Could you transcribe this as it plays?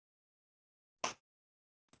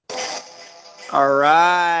All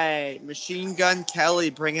right. Machine Gun Kelly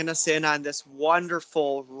bringing us in on this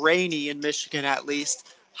wonderful, rainy in Michigan at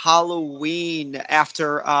least, Halloween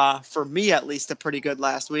after, for me at least, a pretty good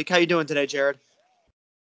last week. How you doing today, Jared?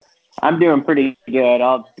 I'm doing pretty good.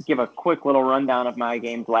 I'll give a quick little rundown of my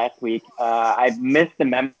games last week. I missed the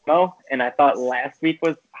memo, and I thought last week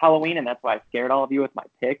was Halloween, and that's why I scared all of you with my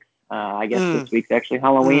picks. I guess this week's actually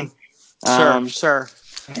Halloween. Sure.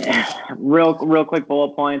 Real quick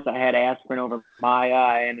bullet points. I had Aspirin over Maya.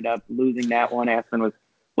 I ended up losing that one. Aspirin was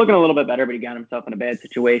looking a little bit better, but he got himself in a bad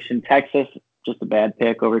situation. Texas, just a bad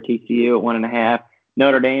pick over TCU at 1.5.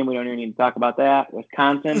 Notre Dame, we don't even need to talk about that.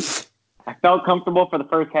 Wisconsin, I felt comfortable for the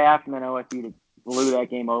first half, and then OSU blew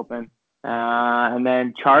that game open. And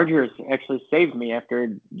then Chargers actually saved me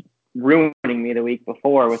after ruining me the week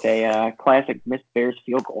before with a classic missed Bears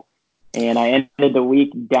field goal. And I ended the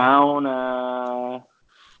week down,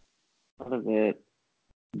 what is it,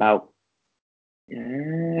 about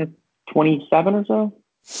 27 or so?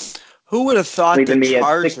 Who would have thought Leaving the me at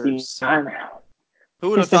Chargers? 69. Who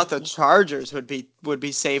would have thought the Chargers would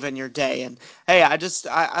be saving your day? And hey, I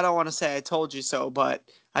don't want to say I told you so, but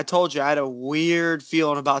I told you I had a weird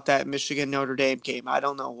feeling about that Michigan Notre Dame game. I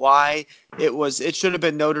don't know why. It should have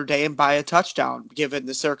been Notre Dame by a touchdown given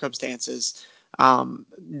the circumstances.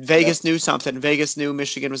 Vegas knew something. Vegas knew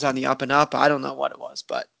Michigan was on the up and up. I don't know what it was,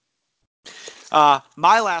 but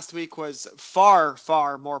my last week was far,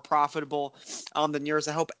 far more profitable than yours.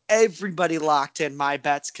 I hope everybody locked in my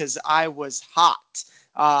bets because I was hot.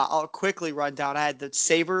 I'll quickly run down. I had the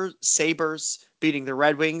Sabres beating the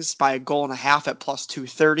Red Wings by 1.5 goals at plus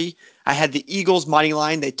 230. I had the Eagles money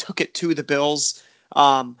line. They took it to the Bills.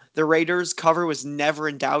 The Raiders cover was never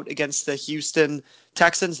in doubt against the Houston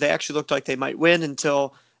Texans. They actually looked like they might win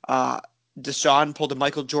until Deshaun pulled a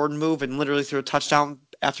Michael Jordan move and literally threw a touchdown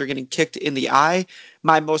after getting kicked in the eye.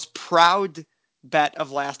 My most proud bet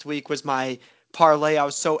of last week was my parlay I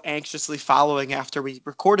was so anxiously following after we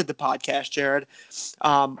recorded the podcast, Jared.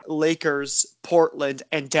 Lakers, Portland,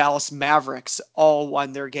 and Dallas Mavericks all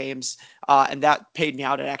won their games, and that paid me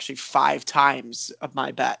out at actually 5 times of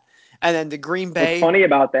my bet. And then the Green Bay. What's funny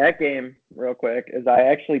about that game, real quick, is I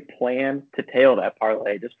actually planned to tail that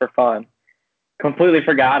parlay just for fun. Completely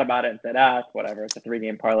forgot about it and said, it's whatever. It's a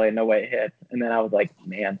 3-game parlay. No way it hits. And then I was like,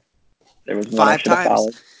 man, there was one I should have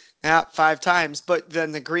followed. Yeah, 5 times. But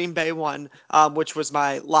then the Green Bay one, which was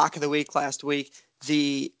my lock of the week last week,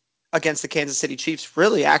 against the Kansas City Chiefs,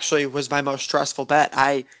 really actually was my most stressful bet.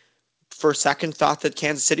 I, for a second, thought that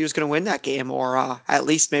Kansas City was going to win that game or at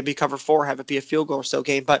least maybe cover 4, have it be a field goal or so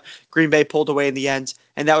game. But Green Bay pulled away in the end,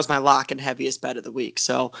 and that was my lock and heaviest bet of the week.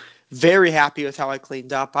 So very happy with how I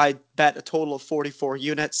cleaned up. I bet a total of 44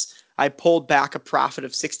 units. I pulled back a profit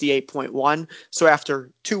of 68.1. So after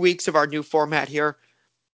 2 weeks of our new format here,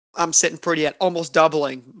 I'm sitting pretty at almost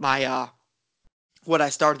doubling my what I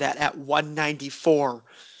started at 194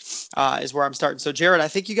 is where I'm starting. So Jared, I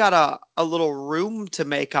think you got a little room to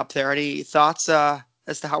make up there. Any thoughts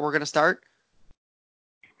as to how we're going to start?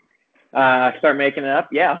 Start making it up?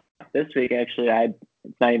 Yeah. This week, actually,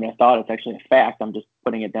 it's not even a thought. It's actually a fact. I'm just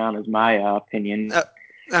putting it down as my opinion.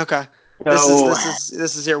 Okay. So,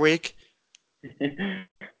 this is your week?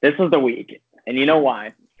 This is the week. And you know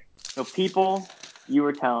why? So people you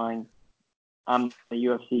were telling I'm the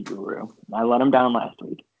UFC guru. I let them down last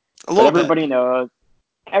week. But everybody knows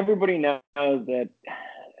that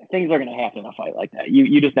things are going to happen in a fight like that.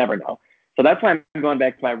 You just never know. So that's why I'm going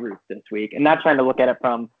back to my roots this week and not trying to look at it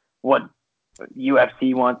from what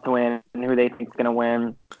UFC wants to win and who they think is going to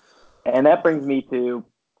win. And that brings me to,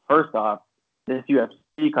 first off, this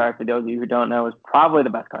UFC card, for those of you who don't know, is probably the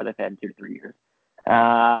best card they've had in 2 to 3 years.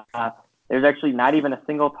 There's actually not even a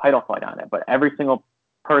single title fight on it, but every single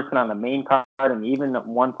person on the main card and even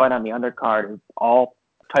one fight on the undercard is all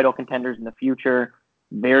title contenders in the future,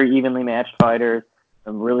 very evenly matched fighters,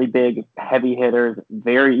 some really big, heavy hitters,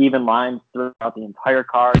 very even lines throughout the entire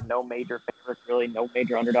card, no major favorites, really, no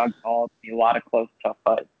major underdogs at all. A lot of close, tough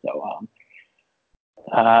fights. So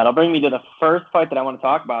it'll bring me to the first fight that I want to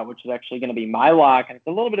talk about, which is actually going to be my lock, and it's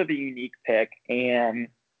a little bit of a unique pick, and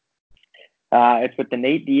it's with the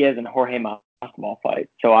Nate Diaz and Jorge Masvidal fight.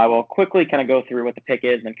 So I will quickly kind of go through what the pick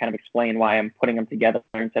is and kind of explain why I'm putting them together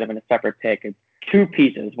instead of in a separate pick. It's 2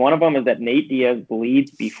 pieces. One of them is that Nate Diaz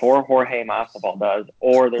bleeds before Jorge Masvidal does,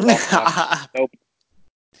 or there's also nope.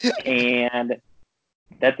 And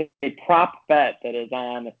that's a prop bet that is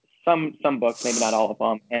on some books, maybe not all of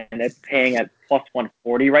them, and it's paying at plus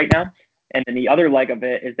 140 right now. And then the other leg of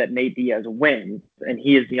it is that Nate Diaz wins, and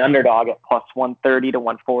he is the underdog at plus 130 to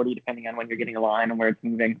 140, depending on when you're getting a line and where it's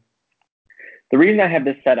moving. The reason I have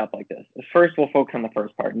this set up like this is first we'll focus on the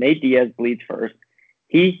first part. Nate Diaz bleeds first.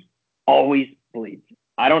 He always bleeds.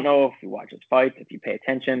 I don't know if you watch his fights, if you pay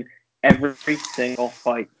attention. Every single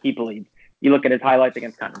fight, he bleeds. You look at his highlights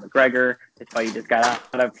against Conor McGregor, his fight he just got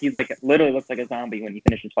out of. He's like literally looks like a zombie when he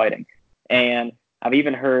finishes fighting. And I've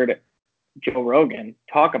even heard Joe Rogan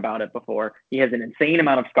talk about it before. He has an insane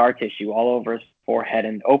amount of scar tissue all over his forehead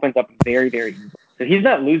and opens up very, very easily. So he's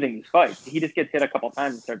not losing these fights. He just gets hit a couple of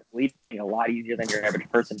times and starts bleeding a lot easier than your average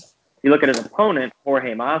person. You look at his opponent,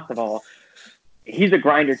 Jorge Masvidal. He's a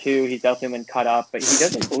grinder too. He's definitely been cut up, but he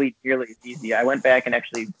doesn't bleed nearly as easy. I went back and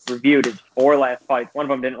actually reviewed his 4 last fights. One of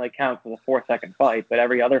them didn't really count for the 4-second fight, but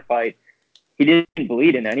every other fight, he didn't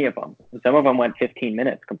bleed in any of them. Some of them went 15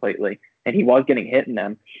 minutes completely, and he was getting hit in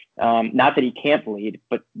them. Not that he can't bleed,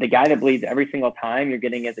 but the guy that bleeds every single time you're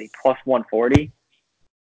getting as a plus 140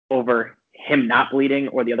 over him not bleeding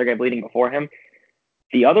or the other guy bleeding before him.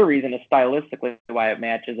 The other reason is stylistically why it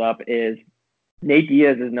matches up is Nate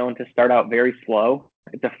Diaz is known to start out very slow.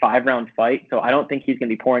 It's a 5-round fight, so I don't think he's going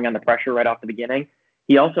to be pouring on the pressure right off the beginning.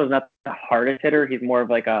 He also is not the hardest hitter. He's more of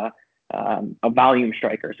like a volume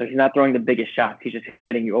striker. So he's not throwing the biggest shots. He's just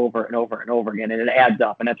hitting you over and over and over again, and it adds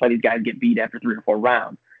up. And that's why these guys get beat after 3 or 4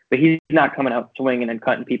 rounds. But he's not coming out swinging and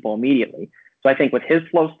cutting people immediately. So I think with his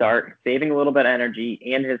slow start, saving a little bit of energy,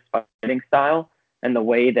 and his fighting style, and the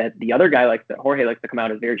way that the other guy Jorge likes to come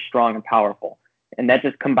out is very strong and powerful. And that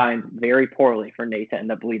just combines very poorly for Nate to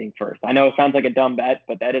end up bleeding first. I know it sounds like a dumb bet,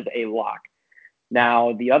 but that is a lock.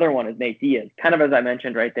 Now, the other one is Nate Diaz. Kind of as I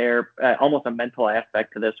mentioned right there, almost a mental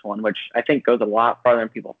aspect to this one, which I think goes a lot farther than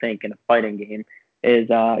people think in a fighting game, is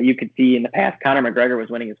you could see in the past, Conor McGregor was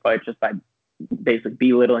winning his fights just by basically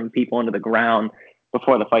belittling people into the ground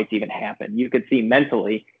before the fights even happened. You could see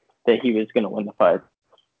mentally that he was going to win the fight.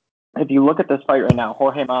 If you look at this fight right now,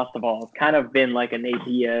 Jorge Masvidal has kind of been like a Nate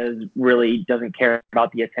Diaz, really doesn't care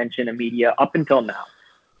about the attention of media up until now.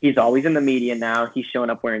 He's always in the media now. He's showing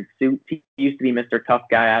up wearing suits. He used to be Mr. Tough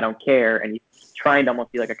Guy, I don't care, and he's trying to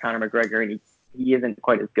almost be like a Conor McGregor, and he isn't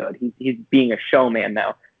quite as good. He's being a showman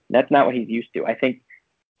now. And that's not what he's used to. I think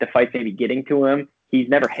the fight's maybe getting to him. He's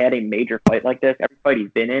never had a major fight like this. Every fight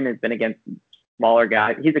he's been in has been against smaller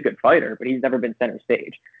guys. He's a good fighter, but he's never been center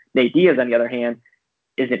stage. Nate Diaz, on the other hand,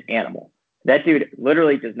 is an animal. That dude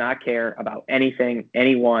literally does not care about anything,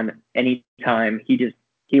 anyone, anytime.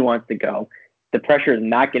 He wants to go. The pressure is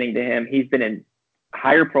not getting to him. He's been in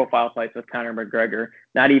higher profile fights with Conor McGregor.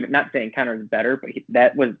 Not saying Conor is better, but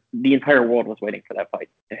that was the entire world was waiting for that fight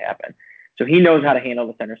to happen. So he knows how to handle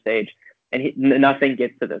the center stage, and nothing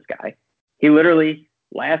gets to this guy. He literally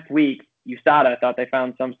last week, USADA thought they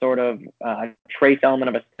found some sort of trace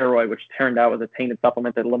element of a steroid, which turned out was a tainted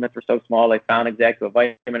supplement. The limits were so small, they found exactly what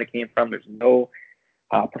vitamin it came from. There's no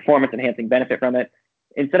performance-enhancing benefit from it.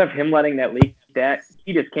 Instead of him letting that leak,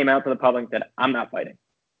 he just came out to the public and said, I'm not fighting.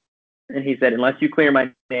 And he said, unless you clear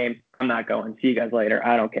my name, I'm not going. See you guys later.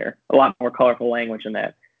 I don't care. A lot more colorful language than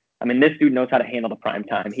that. I mean, this dude knows how to handle the prime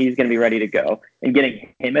time. He's going to be ready to go. And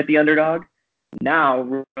getting him at the underdog, now,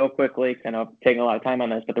 real quickly, kind of taking a lot of time on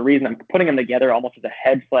this, but the reason I'm putting them together almost as a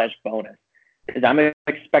head/bonus is I'm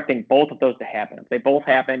expecting both of those to happen. If they both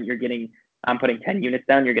happen, I'm putting 10 units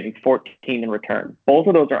down, you're getting 14 in return. Both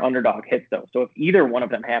of those are underdog hits, though. So if either one of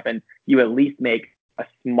them happen, you at least make a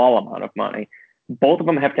small amount of money. Both of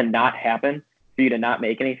them have to not happen for you to not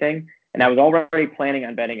make anything. And I was already planning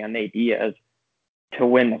on betting on Nate Diaz to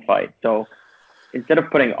win the fight. So instead of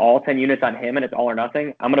putting all 10 units on him and it's all or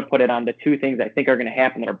nothing, I'm going to put it on the 2 things I think are going to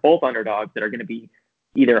happen that are both underdogs that are going to be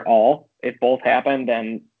either all. If both happen,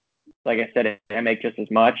 then, like I said, I make just as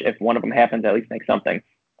much. If one of them happens, I at least make something.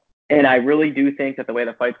 And I really do think that the way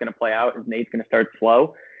the fight's going to play out is Nate's going to start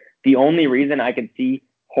slow. The only reason I can see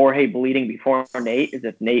Jorge bleeding before Nate is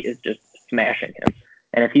if Nate is just smashing him.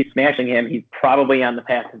 And if he's smashing him, he's probably on the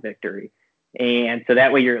path to victory. And so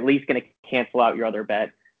that way you're at least going to cancel out your other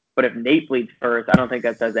bet. But if Nate bleeds first, I don't think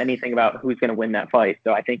that says anything about who's going to win that fight.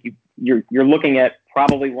 So I think you're looking at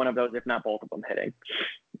probably one of those, if not both of them, hitting.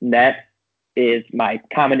 And that is my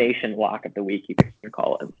combination lock of the week, you can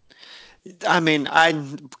call it. I mean, I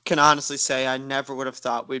can honestly say I never would have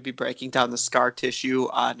thought we'd be breaking down the scar tissue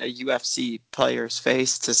on a UFC player's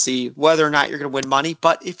face to see whether or not you're going to win money.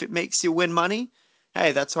 But if it makes you win money,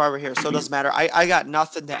 hey, that's why we're here. So it doesn't matter. I got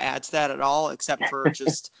nothing to add to that at all except for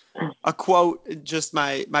just a quote, just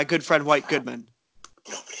my good friend White Goodman.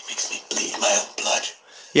 Nobody makes me bleed my own blood.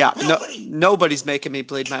 Yeah, nobody's making me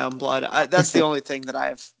bleed my own blood. That's the only thing that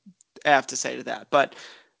I have to say to that. But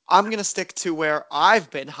I'm going to stick to where I've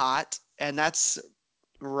been hot, and that's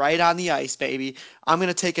right on the ice, baby. I'm going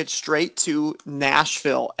to take it straight to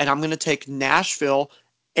Nashville, and I'm going to take Nashville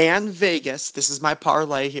and Vegas. This is my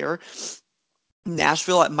parlay here.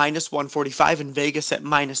 Nashville at minus 145 and Vegas at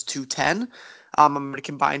minus 210. I'm going to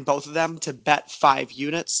combine both of them to bet 5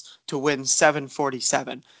 units to win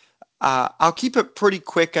 747. I'll keep it pretty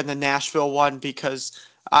quick on the Nashville one because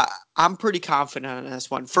I'm pretty confident in this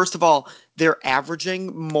one. First of all, they're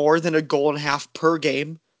averaging more than a goal and a half per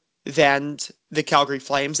game than the Calgary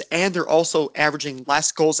Flames, and they're also averaging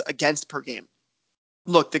less goals against per game.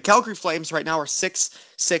 Look, the Calgary Flames right now are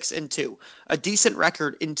 6-6-2, a decent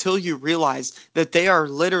record until you realize that they are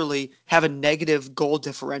literally have a negative goal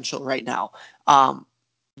differential right now.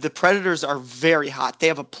 The Predators are very hot. They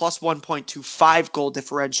have a plus 1.25 goal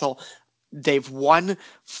differential. They've won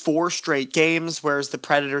 4 straight games, whereas the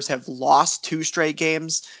Predators have lost 2 straight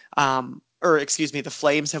games. Or excuse me, the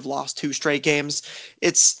Flames have lost 2 straight games.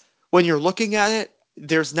 It's when you're looking at it,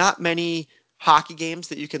 there's not many hockey games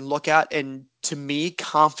that you can look at and to me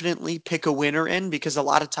confidently pick a winner in because a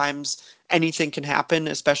lot of times anything can happen,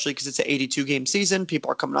 especially because it's an 82 game season.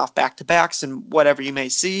 People are coming off back to backs and whatever you may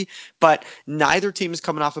see, but neither team is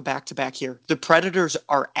coming off a back to back here. The Predators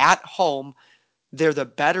are at home. They're the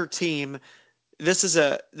better team. This is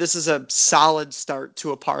a solid start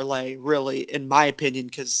to a parlay, really, in my opinion,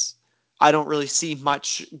 because I don't really see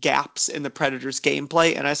much gaps in the Predators'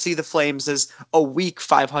 gameplay, and I see the Flames as a weak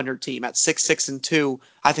 500 team at 6-6-2.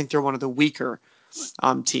 I think they're one of the weaker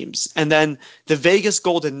teams, and then the Vegas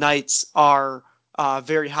Golden Knights are a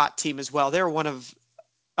very hot team as well. They're one of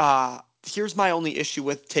here's my only issue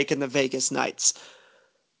with taking the Vegas Knights.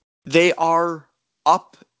 They are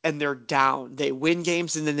up and they're down. They win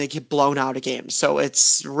games and then they get blown out of games. So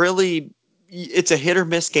it's a hit or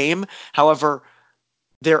miss game. However,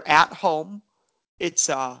 they're at home. It's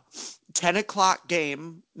a 10 o'clock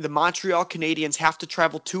game. The Montreal Canadiens have to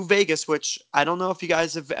travel to Vegas, which I don't know if you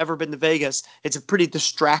guys have ever been to Vegas. It's a pretty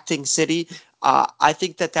distracting city. I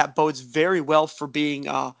think that bodes very well for being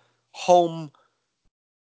a home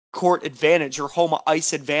court advantage or home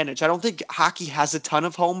ice advantage. I don't think hockey has a ton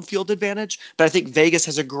of home field advantage, but I think Vegas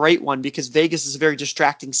has a great one because Vegas is a very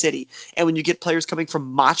distracting city. And when you get players coming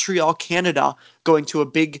from Montreal, Canada, going to a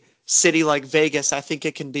big city like Vegas, I think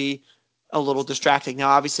it can be a little distracting. Now,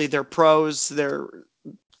 obviously, they're pros. They're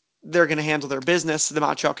going to handle their business. The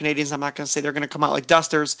Montreal Canadiens, I'm not going to say they're going to come out like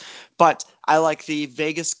dusters, but I like the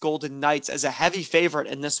Vegas Golden Knights as a heavy favorite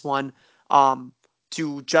in this one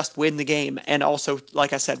to just win the game. And also,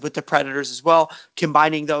 like I said, with the Predators as well,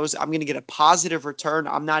 combining those, I'm going to get a positive return.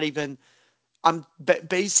 I'm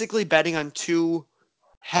basically betting on two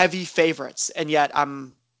heavy favorites, and yet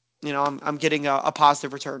I'm getting a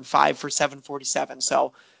positive return, 5 for 747.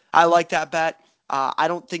 So I like that bet. I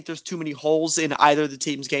don't think there's too many holes in either of the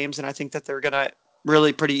team's games, and I think that they're gonna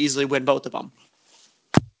really pretty easily win both of them.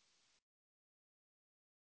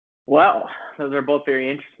 Well, those are both very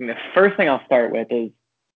interesting. The first thing I'll start with is,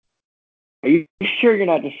 are you sure you're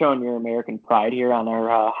not just showing your American pride here on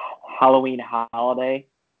our Halloween holiday?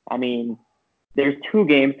 I mean, there's 2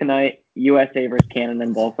 games tonight, USA versus Canada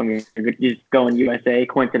in both of them. You're just going USA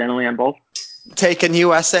coincidentally on both? Taking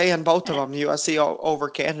USA on both of them, USA over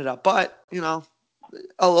Canada, but a That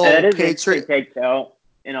little is an interesting Patriot. take, though,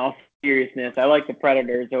 in all seriousness. I like the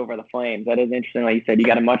Predators over the Flames. That is interesting. Like you said, you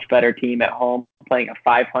got a much better team at home playing a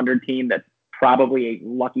 500 team that's probably a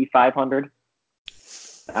lucky 500.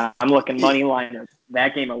 I'm looking money line.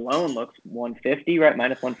 That game alone looks 150, right?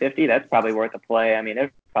 Minus 150. That's probably worth a play. I mean,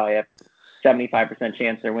 there's probably a 75%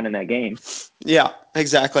 chance they're winning that game. Yeah,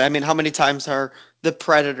 exactly. I mean, how many times are the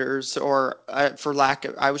Predators, or for lack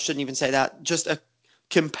of, I shouldn't even say that, just a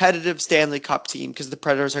competitive Stanley Cup team because the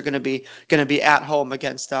Predators are going to be at home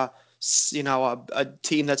against a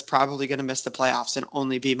team that's probably going to miss the playoffs and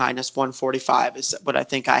only be minus 145 is what I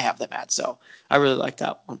think I have them at. So I really like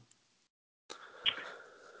that one.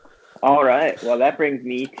 All right. Well, that brings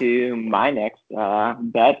me to my next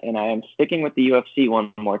bet, and I am sticking with the UFC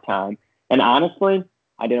one more time. And honestly,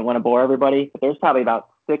 I didn't want to bore everybody, but there's probably about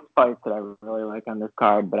 6 fights that I really like on this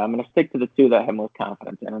card, but I'm going to stick to the 2 that I have most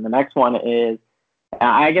confidence in. And the next one is,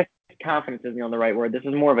 I guess confidence isn't the right word. This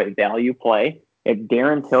is more of a value play. It's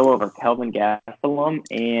Darren Till over Kelvin Gastelum,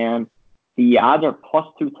 and the odds are plus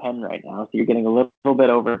 210 right now, so you're getting a little bit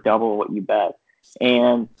over double what you bet.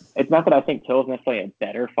 And it's not that I think Till is necessarily a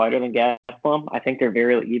better fighter than Gastelum. I think they're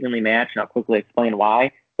very evenly matched, and I'll quickly explain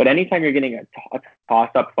why. But anytime you're getting a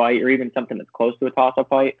toss-up fight or even something that's close to a toss-up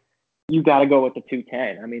fight, you got to go with the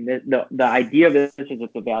 210. I mean, the idea of this is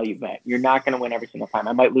it's a value bet. You're not going to win every single time.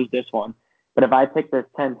 I might lose this one. But if I pick this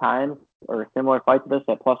 10 times or a similar fight to this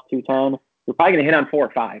at plus 210, you're probably going to hit on 4 or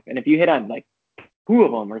 5. And if you hit on like 2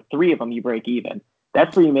 of them or 3 of them, you break even.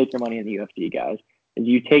 That's where you make your money in the UFC, guys. is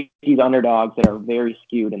you take these underdogs that are very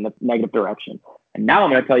skewed in the negative direction. And now I'm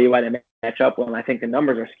going to tell you why they match up when I think the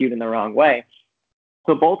numbers are skewed in the wrong way.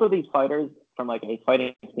 So both of these fighters, from like a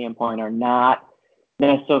fighting standpoint, are not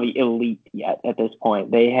necessarily elite yet at this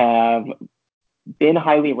point. They have been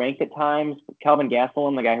highly ranked at times. Kelvin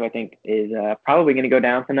Gastelum, the guy who I think is probably going to go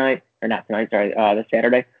down tonight, or not tonight, sorry, this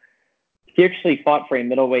Saturday. He actually fought for a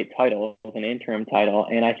middleweight title, an interim title,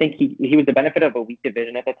 and I think he was the benefit of a weak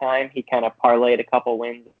division at the time. He kind of parlayed a couple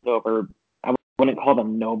wins over, I wouldn't call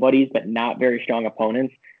them nobodies, but not very strong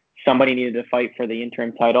opponents. Somebody needed to fight for the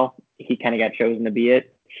interim title. He kind of got chosen to be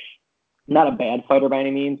it. Not a bad fighter by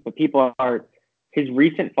any means, but people are. His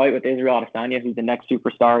recent fight with Israel Adesanya, who's the next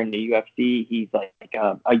superstar in the UFC, he's like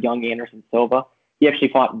a young Anderson Silva. He actually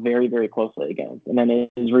fought very, very closely against. And then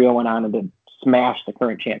Israel went on to smash the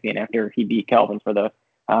current champion after he beat Kelvin for the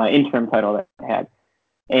interim title that he had.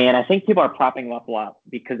 And I think people are propping him up a lot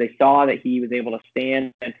because they saw that he was able to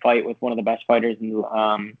stand and fight with one of the best fighters in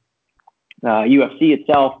the UFC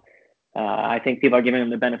itself. I think people are giving him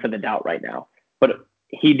the benefit of the doubt right now. But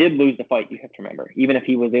he did lose the fight, you have to remember. Even if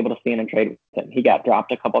he was able to stand and trade with him, he got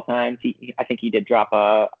dropped a couple times. I think he did drop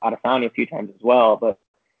Adesanya a few times as well, but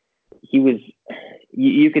he was.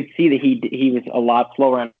 You could see that he was a lot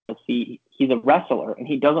slower on his feet. He's a wrestler, and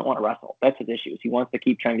he doesn't want to wrestle. That's his issue. He wants to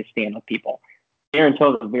keep trying to stand with people. Darren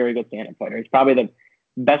Till is a very good stand-up fighter. He's probably the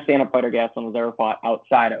best stand-up fighter Gastelum has ever fought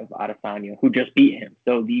outside of Adesanya, who just beat him.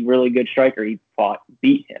 So the really good striker he fought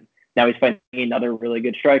beat him. Now he's fighting another really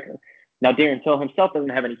good striker. Now, Darren Till himself doesn't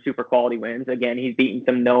have any super quality wins. Again, he's beaten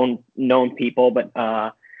some known people, but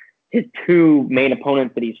his two main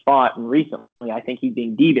opponents that he's fought recently, I think he's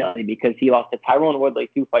being devalued because he lost to Tyron Woodley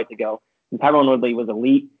 2 fights ago. And Tyron Woodley was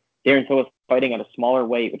elite. Darren Till was fighting at a smaller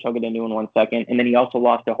weight, which I'll get into in 1 second. And then he also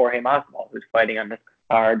lost to Jorge Masvidal, who's fighting on this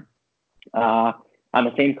card, on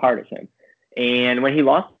the same card as him. And when he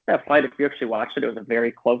lost that fight, if you actually watched it, it was a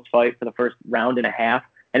very close fight for the first round and a half.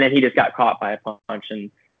 And then he just got caught by a punch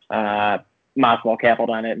and Masvidal capped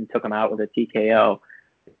on it and took him out with a TKO.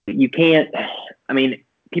 You can't, I mean,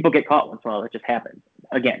 people get caught once in a while. It just happens.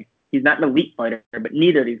 Again, he's not an elite fighter, but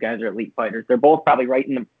neither of these guys are elite fighters. They're both probably right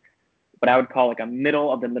in the, what I would call like a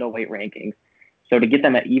middle of the middleweight rankings. So to get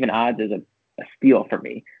them at even odds is a steal for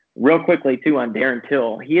me. Real quickly, too, on Darren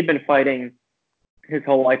Till, he had been fighting his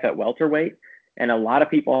whole life at welterweight, and a lot of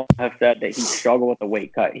people have said that he struggled with the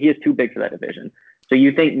weight cut. He is too big for that division. So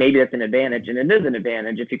you think maybe that's an advantage, and it is an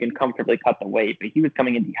advantage if you can comfortably cut the weight. But he was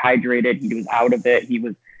coming in dehydrated. He was out of it. He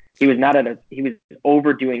was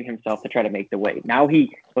overdoing himself to try to make the weight. Now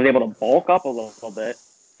he was able to bulk up a little bit,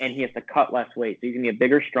 and he has to cut less weight. So he's gonna be a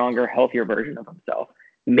bigger, stronger, healthier version of himself.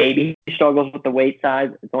 Maybe he struggles with the weight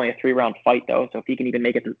size. It's only a 3-round fight though, so if he can even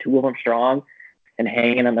make it through 2 of them strong and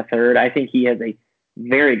hang in on the third, I think he has a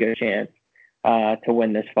very good chance to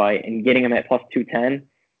win this fight. And getting him at plus 210.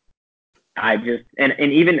 And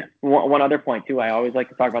even one other point too, I always like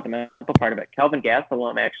to talk about the mental part of it. Kelvin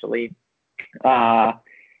Gastelum actually,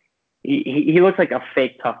 he looks like a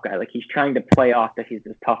fake tough guy. Like he's trying to play off that he's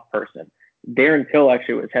this tough person. Darren Till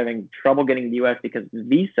actually was having trouble getting to the U.S. because of his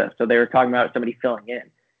visa, so they were talking about somebody filling in.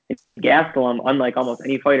 And Gastelum, unlike almost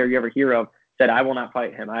any fighter you ever hear of, said, "I will not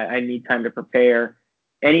fight him. I need time to prepare."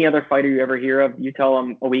 Any other fighter you ever hear of, you tell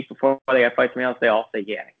them a week before they got to fight somebody else, they all say,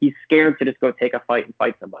 "Yeah." He's scared to just go take a fight and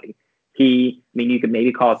fight somebody. You could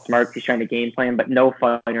maybe call it smart. He's trying to game plan, but no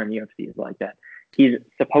fighter in the UFC is like that. He's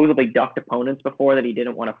supposedly ducked opponents before that he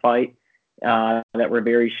didn't want to fight that were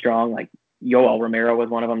very strong. Like Yoel Romero was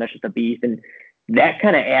one of them. That's just a beast. And that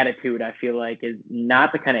kind of attitude, I feel like, is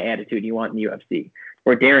not the kind of attitude you want in the UFC.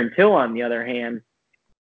 Where Darren Till, on the other hand,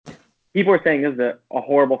 people are saying this is a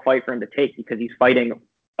horrible fight for him to take because he's fighting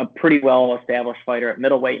a pretty well-established fighter at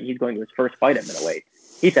middleweight, and he's going to his first fight at middleweight.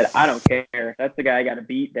 He said, "I don't care. If that's the guy I got to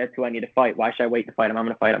beat, that's who I need to fight. Why should I wait to fight him? I'm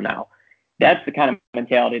going to fight him now." That's the kind of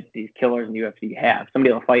mentality that these killers in the UFC have.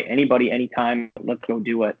 Somebody will fight anybody, anytime. Let's go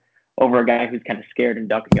do it, over a guy who's kind of scared and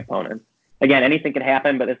ducking opponents. Again, anything can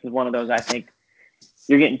happen, but this is one of those, I think,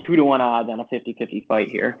 you're getting 2-1 odds on a 50-50 fight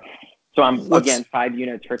here. So again, 5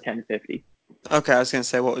 units for 10.50. Okay, I was gonna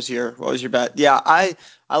say, what was your bet? Yeah, I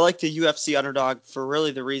like the UFC underdog for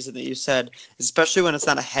really the reason that you said, especially when it's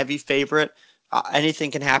not a heavy favorite.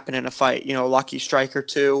 Anything can happen in a fight. Lucky strike or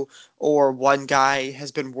two, or one guy has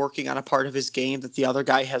been working on a part of his game that the other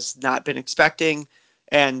guy has not been expecting,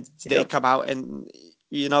 and they come out and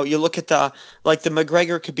you look at the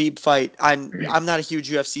McGregor Khabib fight. I'm not a huge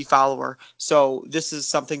UFC follower, so this is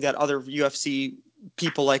something that other UFC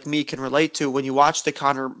people like me can relate to. When you watch the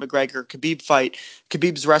Conor McGregor Khabib fight,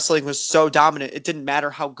 Khabib's wrestling was so dominant. It didn't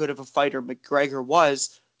matter how good of a fighter McGregor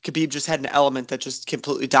was. Khabib just had an element that just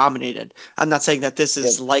completely dominated. I'm not saying that this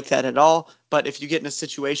is Yep. like that at all, but if you get in a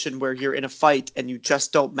situation where you're in a fight and you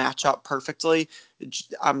just don't match up perfectly,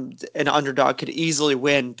 an underdog could easily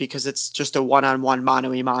win because it's just a one-on-one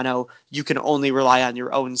mano a mano. You can only rely on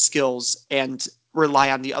your own skills and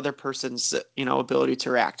rely on the other person's ability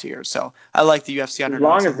to react to yours. So I like the UFC As underdogs.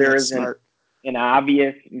 long I as think there that's isn't smart. an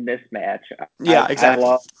obvious mismatch, Yeah, I exactly.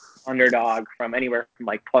 love underdog from anywhere from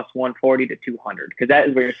like plus 140 to 200 because that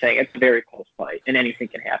is what you're saying. It's a very close fight and anything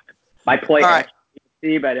can happen. My play All right.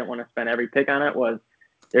 actually, but I didn't want to spend every pick on it, was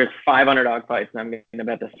there's 5 underdog fights and I'm going to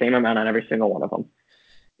bet the same amount on every single one of them.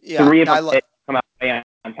 Yeah, 3 of them hit, come out way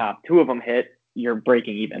on top. 2 of them hit, you're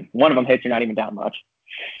breaking even. 1 of them hits, you're not even down much.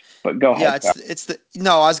 But go yeah. ahead, Scott. It's the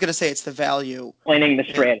no. I was gonna say it's the value. Explaining the It,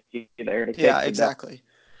 strategy there to yeah, kick the dog. exactly.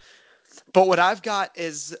 But what I've got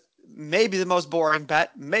is maybe the most boring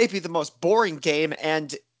bet, maybe the most boring game,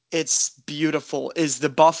 and it's beautiful, is the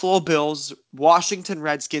Buffalo Bills Washington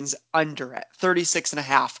Redskins under at 36 and a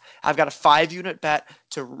half. I've got a 5-unit bet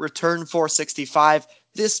to return 465.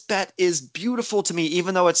 This bet is beautiful to me,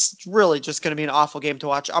 even though it's really just going to be an awful game to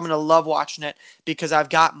watch. I'm going to love watching it because I've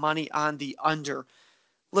got money on the under.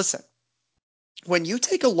 Listen, when you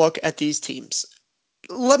take a look at these teams,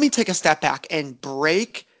 let me take a step back and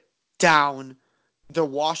break down the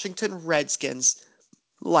Washington Redskins'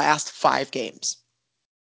 last 5 games.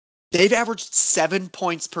 They've averaged 7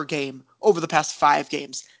 points per game over the past 5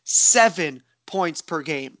 games. 7 points per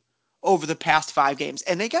game over the past 5 games.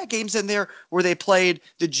 And they got games in there where they played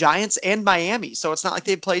the Giants and Miami. So it's not like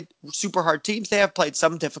they've played super hard teams. They have played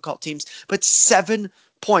some difficult teams, but 7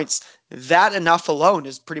 points. That enough alone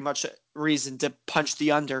is pretty much a reason to punch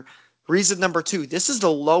the under. Reason number 2, this is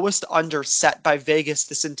the lowest under set by Vegas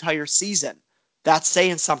this entire season. That's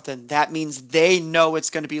saying something. That means they know it's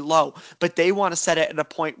going to be low, but they want to set it at a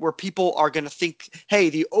point where people are going to think, hey,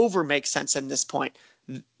 the over makes sense in this point.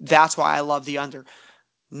 That's why I love the under.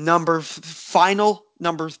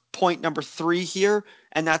 Point number 3 here,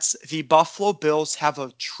 and that's the Buffalo Bills have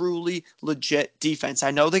a truly legit defense. I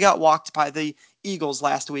know they got walked by the Eagles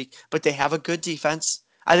last week, but they have a good defense.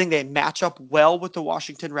 I think they match up well with the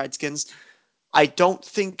Washington Redskins. I don't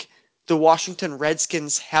think the Washington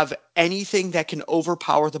Redskins have anything that can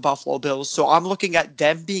overpower the Buffalo Bills. So I'm looking at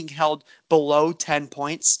them being held below 10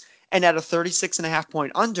 points. And at a 36.5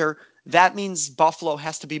 point under, that means Buffalo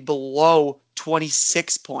has to be below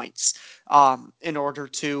 26 points in order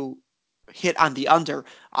to hit on the under.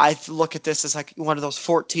 I look at this as like one of those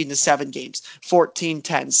 14-7 games, 14-10,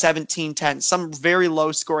 17-10, some very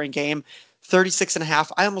low scoring game. 36 and a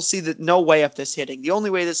half. I almost see that no way of this hitting. The only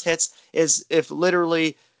way this hits is if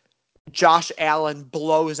literally Josh Allen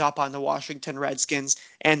blows up on the Washington Redskins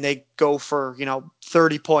and they go for,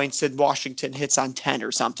 30 points and Washington hits on 10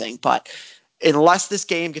 or something. But unless this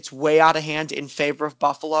game gets way out of hand in favor of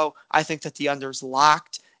Buffalo, I think that the under's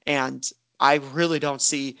locked. And I really don't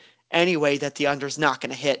see any way that the under's not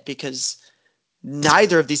going to hit because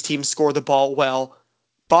neither of these teams score the ball well.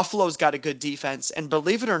 Buffalo's got a good defense. And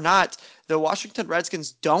believe it or not, the Washington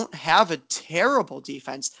Redskins don't have a terrible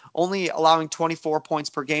defense, only allowing 24 points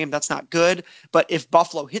per game. That's not good. But if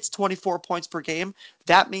Buffalo hits 24 points per game,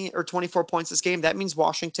 or 24 points this game, that means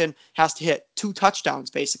Washington has to hit 2 touchdowns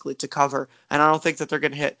basically to cover. And I don't think that they're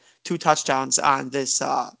going to hit 2 touchdowns on this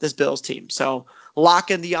Bills team. So lock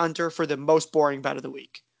in the under for the most boring bet of the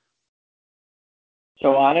week.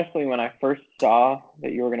 So honestly, when I first saw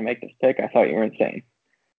that you were going to make this pick, I thought you were insane.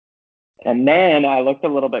 And then I looked a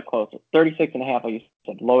little bit closer. 36 and a half, like you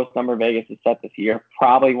said, lowest number Vegas has set this year.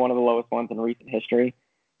 Probably one of the lowest ones in recent history.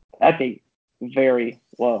 That's a very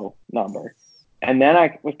low number. And then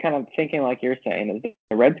I was kind of thinking, like you're saying, is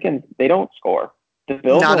the Redskins, they don't score. The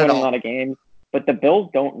Bills Not are at winning a all. lot of games, but the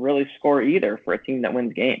Bills don't really score either for a team that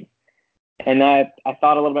wins games. And I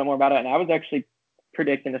thought a little bit more about it, and I was actually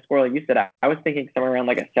predicting the score like you said. I was thinking somewhere around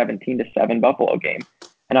like a 17-7 Buffalo game.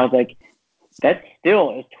 And I was like, that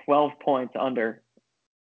still is 12 points under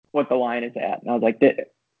what the line is at. And I was like,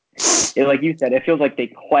 like you said, it feels like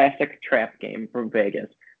the classic trap game from Vegas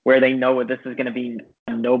where they know this is going to be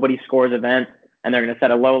a nobody scores event and they're going to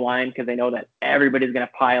set a low line because they know that everybody's going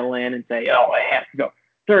to pile in and say, oh, it has to go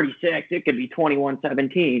 36. It could be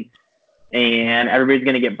 21-17. And everybody's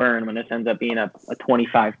going to get burned when this ends up being a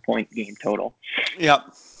 25-point game total. Yep.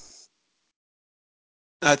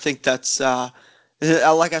 I think that's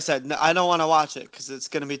like I said, I don't want to watch it because it's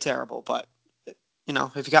going to be terrible. But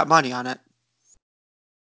if you got money on it,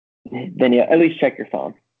 Then you at least check your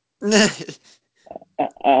phone. What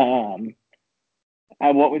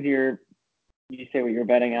was your You say what you're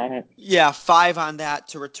betting on it? Yeah, 5 on that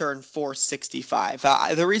to return 465.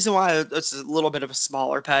 The reason why it's a little bit of a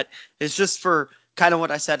smaller bet is just for kind of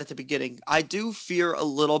what I said at the beginning. I do fear a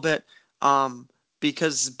little bit um,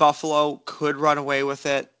 because Buffalo could run away with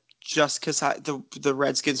it just because the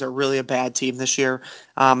Redskins are really a bad team this year,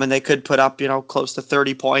 and they could put up close to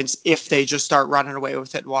 30 points if they just start running away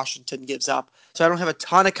with it and Washington gives up. So I don't have a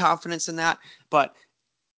ton of confidence in that, but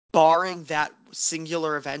barring that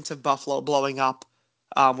singular event of Buffalo blowing up,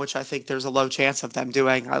 which I think there's a low chance of them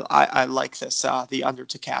doing, I like this the under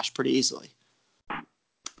to cash pretty easily.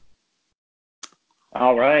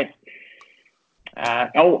 All right.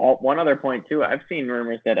 One other point too. I've seen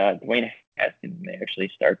rumors that Dwayne Haskins may actually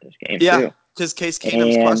start this game Yeah, too, because Case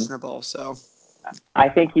Keenum's and questionable. So I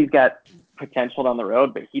think he's got potential down the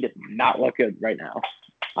road, but he does not look good right now.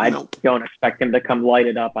 I nope. don't expect him to come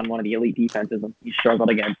lighted up on one of the elite defenses. He's struggled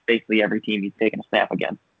against basically every team he's taken a snap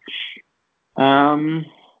against. So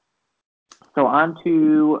on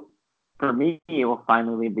to, for me, we'll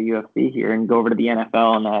finally leave the UFC here and go over to the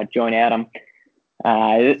NFL and join Adam.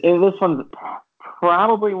 This one's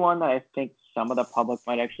probably one that I think some of the public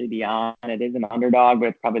might actually be on. It is an underdog, but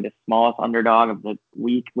it's probably the smallest underdog of the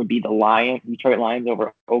week would be the Detroit Lions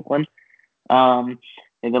over Oakland.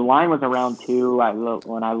 And the line was around 2.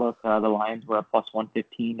 When I looked, the Lions were a plus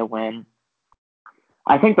 115 to win.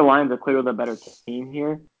 I think the Lions are clearly the better team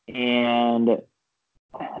here, and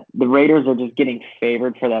the Raiders are just getting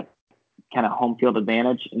favored for that kind of home field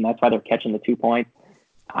advantage, and that's why they're catching the 2 points.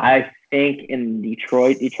 I think in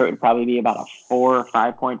Detroit would probably be about a 4 or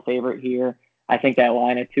 5 point favorite here. I think that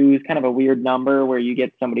line of 2 is kind of a weird number where you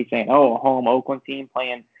get somebody saying, "Oh, a home Oakland team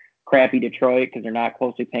playing crappy Detroit," because they're not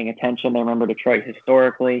closely paying attention. They remember Detroit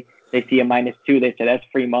historically. They see a -2. They say, "That's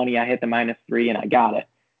free money. I hit the -3 and I got it."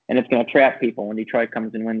 And it's going to trap people when Detroit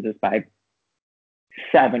comes and wins this by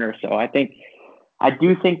 7 or so. I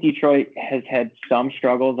do think Detroit has had some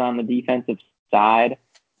struggles on the defensive side,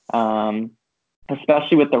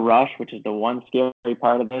 especially with the rush, which is the one scary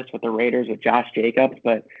part of this with the Raiders with Josh Jacobs.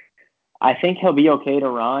 But I think he'll be okay to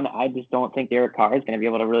run. I just don't think Derek Carr is going to be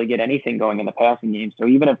able to really get anything going in the passing game. So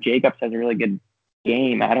even if Jacobs has a really good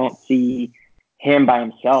game, I don't see him by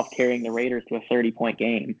himself carrying the Raiders to a 30-point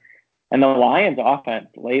game. And the Lions offense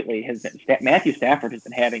lately has been Matthew Stafford has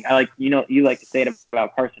been having, you like to say it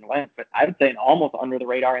about Carson Wentz, but I would say an almost under the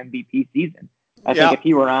radar MVP season. I think Yeah. if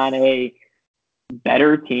he were on a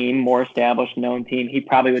better team, more established, known team, he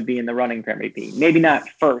probably would be in the running for MVP. Maybe not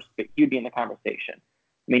first, but he'd be in the conversation.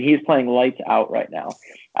 I mean, he's playing lights out right now.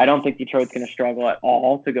 I don't think Detroit's going to struggle at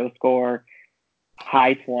all to go score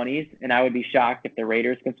high 20s, and I would be shocked if the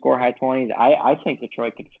Raiders can score high 20s. I think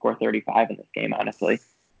Detroit could score 35 in this game, honestly.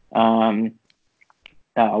 One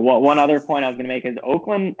other point I was going to make is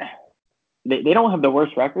Oakland, they don't have the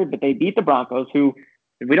worst record, but they beat the Broncos, who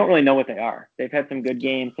we don't really know what they are. They've had some good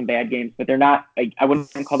games, some bad games, but they're not, I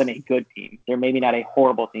wouldn't call them a good team. They're maybe not a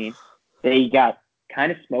horrible team. They got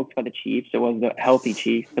kind of smoked by the Chiefs. It was the healthy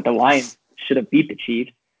Chiefs, but the Lions should have beat the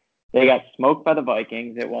Chiefs. They got smoked by the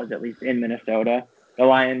Vikings. It was at least in Minnesota. The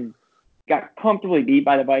Lions got comfortably beat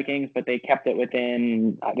by the Vikings, but they kept it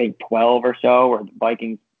within, I think, 12 or so, where the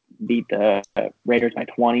Vikings beat the Raiders by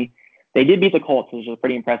 20. They did beat the Colts, which was a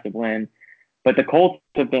pretty impressive win. But the Colts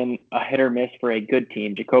have been a hit or miss for a good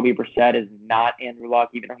team. Jacoby Brissett is not Andrew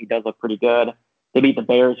Luck, even though he does look pretty good. They beat the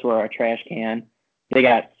Bears, who are a trash can. They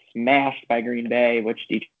got smashed by Green Bay, which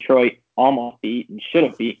Detroit almost beat and should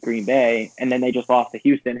have beat Green Bay. And then they just lost to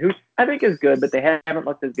Houston, who I think is good, but they haven't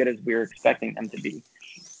looked as good as we were expecting them to be.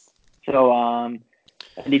 So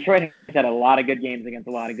Detroit has had a lot of good games against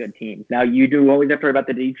a lot of good teams. Now, you do always have to worry about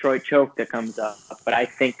the Detroit choke that comes up, but I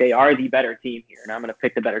think they are the better team here, and I'm going to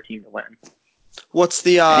pick the better team to win. What's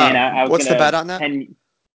the And I was what's the going bet to on that?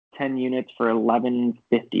 10 units for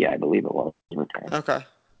 1150, I believe it was. Return. Okay.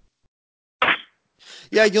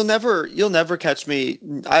 Yeah, you'll never catch me.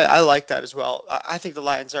 I like that as well. I think the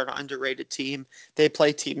Lions are an underrated team. They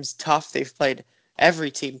play teams tough. They've played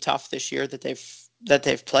every team tough this year that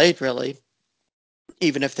they've played really.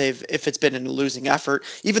 Even if it's been in a losing effort.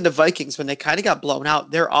 Even the Vikings, when they kind of got blown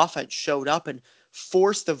out, their offense showed up and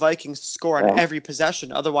forced the Vikings to score on Yeah. every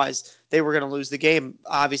possession. Otherwise, they were going to lose the game.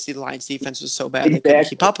 Obviously, the Lions defense was so bad they couldn't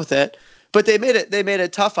keep Exactly. up with it. But they made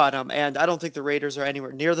it tough on them, and I don't think the Raiders are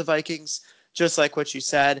anywhere near the Vikings. Just like what you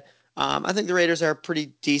said, I think the Raiders are a pretty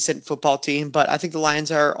decent football team, but I think the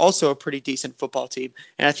Lions are also a pretty decent football team,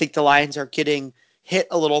 and I think the Lions are getting hit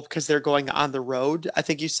a little because they're going on the road. I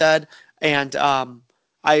think you said, and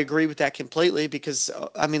I agree with that completely because,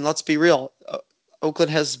 I mean, let's be real.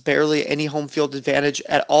 Oakland has barely any home field advantage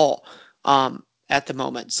at all at the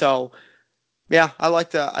moment. So, yeah, I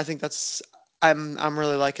think that's I'm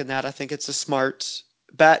really liking that. I think it's a smart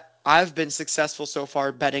bet. I've been successful so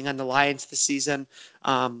far betting on the Lions this season.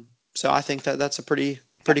 So I think that that's a pretty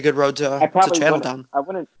good road I to probably channel wouldn't.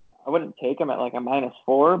 down. I wouldn't take them at like a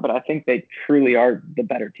 -4, but I think they truly are the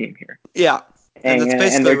better team here, Yeah, and that's and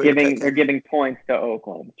basically they're what you're picking. giving points to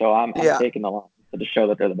Oakland. So I'm Yeah, taking the Lions to show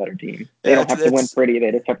that they're the better team. They yeah, don't have to win pretty;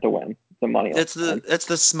 they just have to win the money line. it's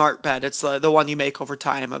the smart bet. It's the one you make over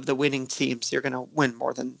time of the winning teams. You're gonna win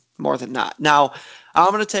more than not. Now,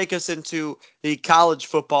 I'm gonna take us into the college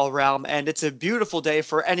football realm, and it's a beautiful day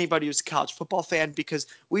for anybody who's a college football fan because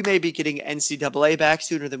we may be getting NCAA back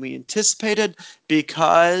sooner than we anticipated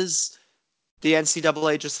because the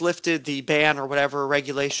NCAA just lifted the ban or whatever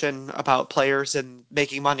regulation about players and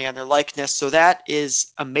making money on their likeness. So that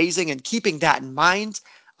is amazing. And keeping that in mind,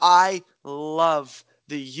 I love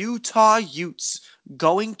the Utah Utes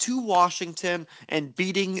going to Washington and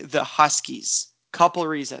beating the Huskies. Couple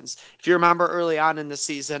reasons. If you remember early on in the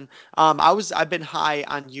season, I've been high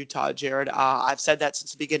on Utah, Jared. I've said that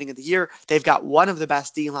since the beginning of the year. They've got one of the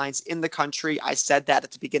best D lines in the country. I said that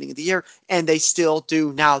at the beginning of the year, and they still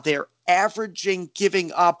do now. They're averaging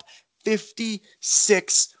giving up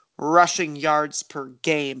 56 rushing yards per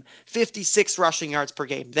game. 56 rushing yards per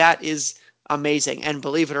game. That is amazing. And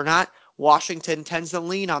believe it or not, Washington tends to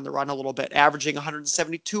lean on the run a little bit, averaging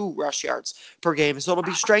 172 rush yards per game. So it'll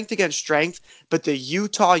be strength against strength, but the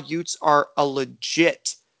Utah Utes are a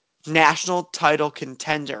legit national title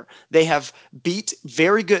contender. They have beat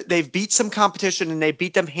very good. They've beat some competition and they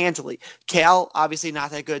beat them handily. Cal, obviously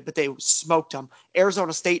not that good, but they smoked them.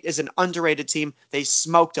 Arizona State is an underrated team. They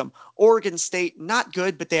smoked them. Oregon State, not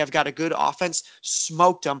good, but they have got a good offense.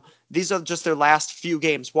 Smoked them. These are just their last few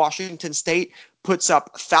games. Washington State puts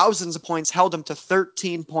up thousands of points, held them to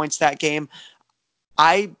 13 points that game.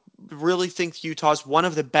 I really think Utah is one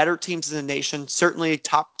of the better teams in the nation, certainly a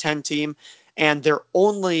top 10 team. And they're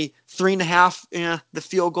only 3.5. The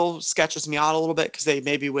field goal sketches me out a little bit because they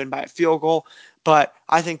maybe win by a field goal, but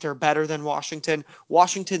I think they're better than Washington.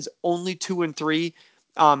 Washington's only 2-3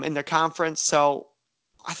 in their conference, so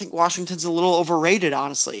I think Washington's a little overrated,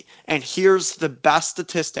 honestly. And here's the best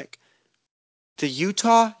statistic: the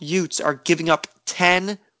Utah Utes are giving up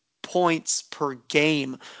 10 points per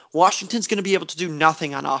game. Washington's going to be able to do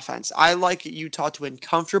nothing on offense. I like Utah to win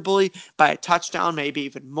comfortably by a touchdown, maybe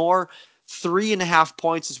even more. 3.5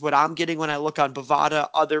 points is what I'm getting when I look on Bovada.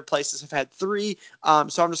 Other places have had three.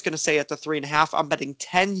 So I'm just going to say at the 3.5. I'm betting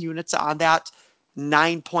 10 units on that.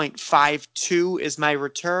 9.52 is my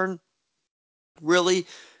return. Really,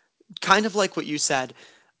 kind of like what you said,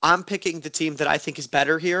 I'm picking the team that I think is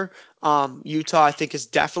better here. Utah, I think, is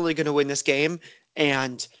definitely going to win this game.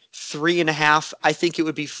 And 3.5, I think it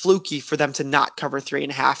would be fluky for them to not cover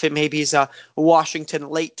 3.5. It maybe is a Washington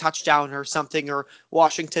late touchdown or something, or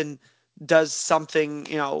Washington does something,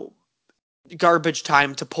 garbage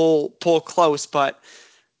time to pull close. But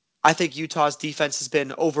I think Utah's defense has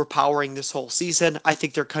been overpowering this whole season. I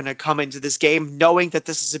think they're going to come into this game knowing that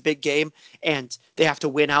this is a big game and they have to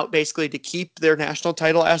win out basically to keep their national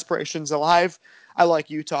title aspirations alive. I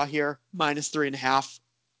like Utah here, -3.5.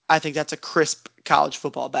 I think that's a crisp college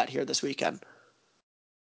football bet here this weekend.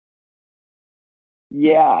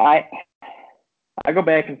 Yeah, I go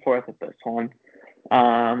back and forth with this one.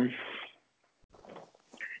 Um,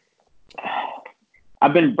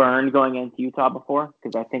 I've been burned going into Utah before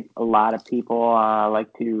because I think a lot of people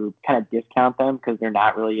like to kind of discount them because they're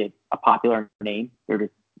not really a popular name. They're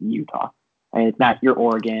just Utah. I mean, it's not your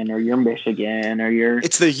Oregon or your Michigan or your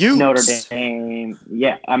It's the Notre Utes. Dame.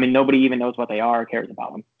 Yeah, I mean, nobody even knows what they are or cares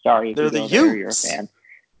about them. Sorry if They're you the go there, you're a Utes. fan.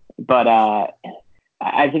 But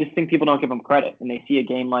I just think people don't give them credit, and they see a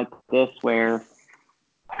game like this where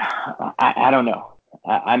I don't know.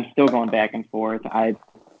 I'm still going back and forth. I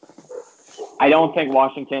don't think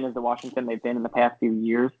Washington is the Washington they've been in the past few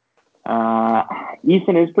years.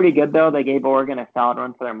 Easton is pretty good though. They gave Oregon a solid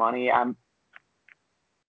run for their money. I'm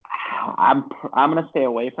gonna stay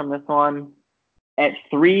away from this one. At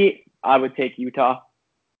 3, I would take Utah.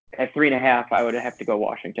 At 3.5, I would have to go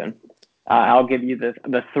Washington. I'll give you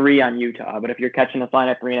the 3 on Utah. But if you're catching this line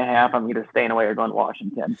at 3.5, I'm either staying away or going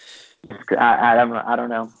Washington. I don't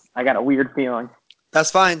know. I got a weird feeling. That's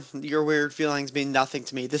fine. Your weird feelings mean nothing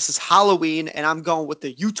to me. This is Halloween, and I'm going with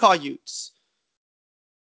the Utah Utes.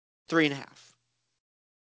 3.5.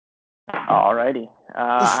 Alrighty.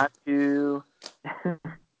 On to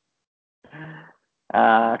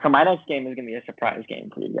so my next game is going to be a surprise game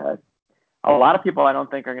for you guys. A lot of people I don't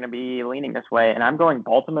think are going to be leaning this way, and I'm going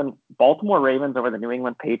Baltimore Ravens over the New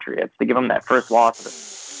England Patriots to give them that first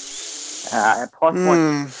loss at plus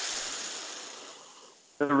one.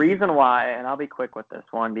 Hmm. the reason why, and I'll be quick with this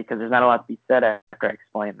one because there's not a lot to be said after I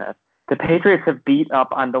explain this. The Patriots have beat up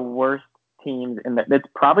on the worst teams it's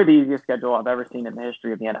probably the easiest schedule I've ever seen in the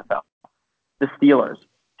history of the NFL. The Steelers,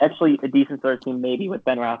 actually a decent third team, maybe with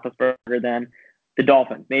Ben Roethlisberger. Then the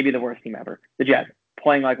Dolphins, maybe the worst team ever. The Jets,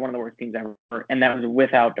 playing like one of the worst teams ever, and that was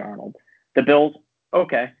without Darnold. The Bills,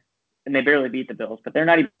 okay, and they barely beat the Bills, but they're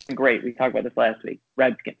not even great. We talked about this last week.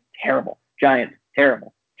 Redskins, terrible. Giants,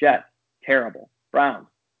 terrible. Jets, terrible. Browns,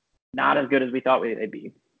 not as good as we thought they'd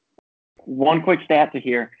be. One quick stat to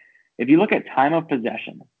hear. If you look at time of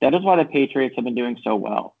possession, that is why the Patriots have been doing so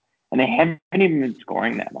well. And they haven't even been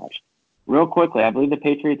scoring that much. Real quickly, I believe the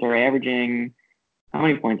Patriots are averaging, how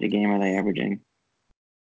many points a game are they averaging?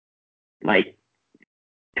 Like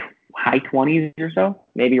high 20s or so,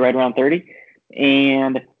 maybe right around 30.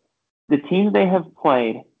 And the teams they have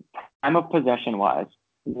played, time of possession wise,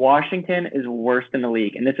 Washington is worst in the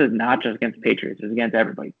league. And this is not just against Patriots, it's against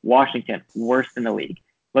everybody. Washington, worst in the league.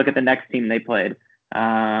 Look at the next team they played.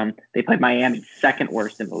 They played Miami, second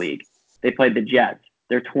worst in the league. They played the Jets.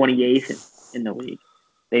 They're 28th in the league.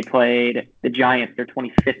 They played the Giants. They're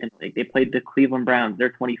 25th in the league. They played the Cleveland Browns.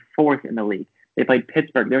 They're 24th in the league. They played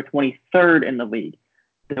Pittsburgh. They're 23rd in the league.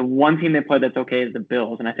 The one team they played that's okay is the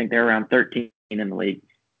Bills, and I think they're around 13 in the league.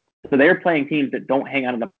 So they're playing teams that don't hang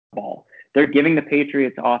on to the ball. They're giving the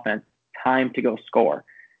Patriots offense time to go score.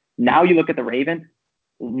 Now you look at the Ravens,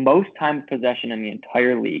 most time of possession in the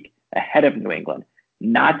entire league, ahead of New England.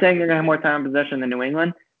 Not saying they're going to have more time of possession than New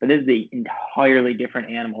England, but this is the entirely different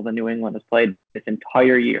animal that New England has played this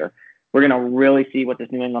entire year. We're going to really see what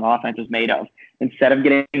this New England offense is made of. Instead of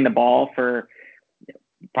getting the ball for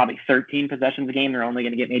probably 13 possessions a game, they're only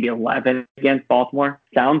going to get maybe 11 against Baltimore.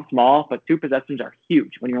 Sounds small, but 2 possessions are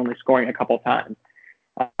huge when you're only scoring a couple times.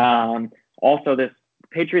 Also, this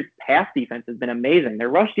Patriots pass defense has been amazing. Their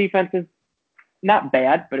rush defense is not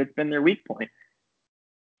bad, but it's been their weak point.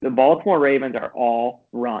 The Baltimore Ravens are all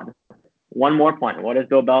run. One more point. What is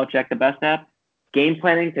Bill Belichick the best at? Game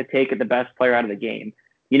planning to take the best player out of the game.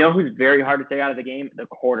 You know who's very hard to take out of the game? The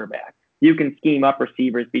quarterback. You can scheme up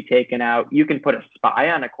receivers, be taken out. You can put a spy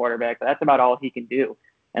on a quarterback, but that's about all he can do.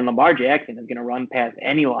 And Lamar Jackson is going to run past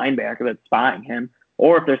any linebacker that's spying him.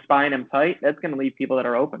 Or if they're spying him tight, that's going to leave people that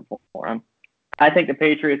are open for him. I think the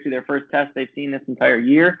Patriots, through their first test they've seen this entire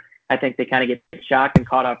year, I think they kind of get shocked and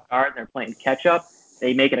caught off guard. They're playing catch-up.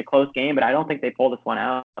 They make it a close game, but I don't think they pull this one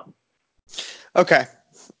out. Okay.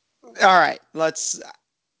 All right.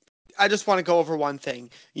 I just want to go over one thing.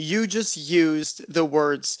 You just used the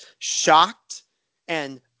words shocked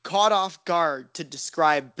and caught off guard to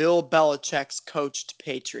describe Bill Belichick's coached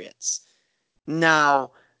Patriots. Now,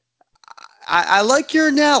 I like your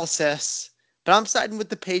analysis, but I'm siding with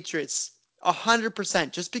the Patriots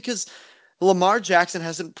 100% just because Lamar Jackson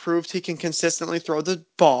hasn't proved he can consistently throw the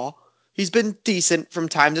ball. He's been decent from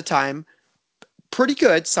time to time, pretty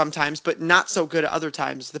good sometimes, but not so good at other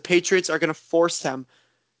times. The Patriots are going to force them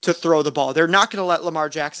to throw the ball. They're not going to let Lamar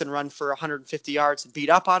Jackson run for 150 yards and beat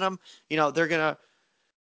up on him. You know, they're going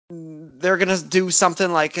to do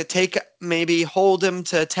something like maybe hold him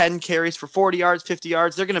to 10 carries for 40 yards, 50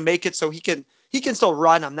 yards. They're going to make it so he can still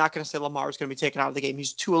run. I'm not going to say Lamar's going to be taken out of the game.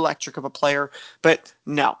 He's too electric of a player, but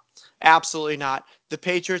no, absolutely not. The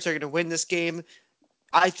Patriots are going to win this game.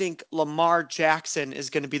 I think Lamar Jackson is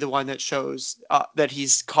going to be the one that shows that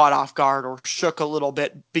he's caught off guard or shook a little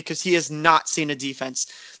bit because he has not seen a defense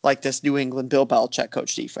like this New England Bill Belichick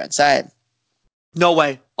coach defense. No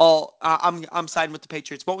way. I'm siding with the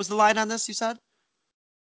Patriots. What was the line on this? You said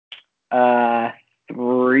 3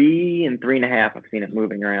 and 3.5. I've seen it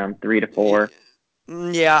moving around 3 to 4.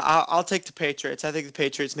 Yeah, I'll take the Patriots. I think the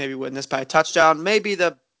Patriots maybe win this by a touchdown. Maybe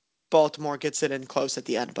the Baltimore gets it in close at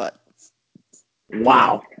the end, but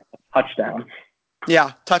wow, touchdown.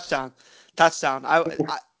 Yeah, touchdown.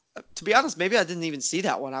 To be honest, maybe I didn't even see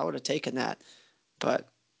that one. I would have taken that, but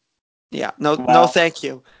yeah, no, Well, thank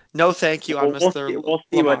you, no, thank you on Mr. we'll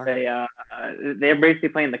see what Lamar. they're basically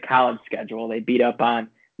playing the college schedule. They beat up on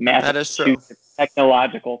That is true. Massachusetts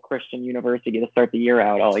Technological Christian University to start the year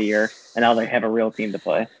out all year, and now they have a real team to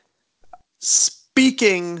play.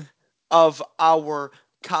 Speaking of our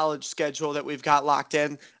college schedule that we've got locked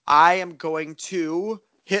in, I am going to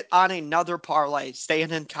hit on another parlay,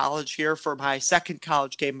 staying in college here for my second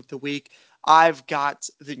college game of the week. I've got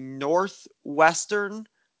the Northwestern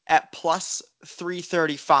at plus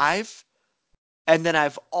 335, and then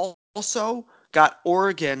I've also got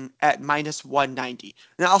Oregon at minus 190.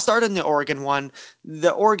 Now, I'll start in the Oregon one.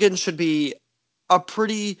 The Oregon should be a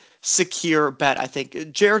pretty secure bet, I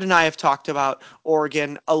think. Jared and I have talked about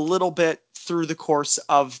Oregon a little bit through the course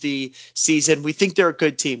of the season. We think they're a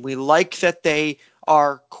good team. We like that they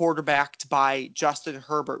are quarterbacked by Justin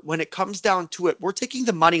Herbert. When it comes down to it, we're taking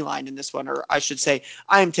the money line in this one, or I should say,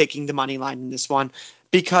 I am taking the money line in this one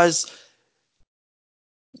because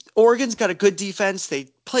Oregon's got a good defense. They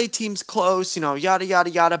play teams close, yada, yada,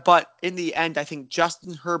 yada. But in the end, I think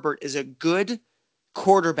Justin Herbert is a good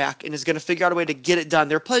quarterback and is going to figure out a way to get it done.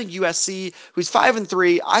 They're playing USC, who's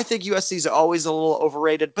 5-3. I think USC is always a little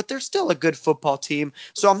overrated, but they're still a good football team.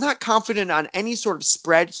 So I'm not confident on any sort of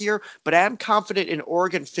spread here, but I am confident in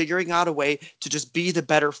Oregon figuring out a way to just be the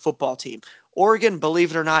better football team. Oregon,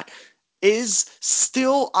 believe it or not, is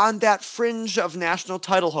still on that fringe of national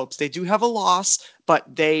title hopes. They do have a loss,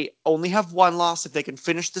 but they only have one loss. If they can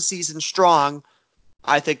finish the season strong,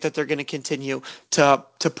 I think that they're going to continue to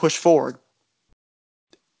push forward.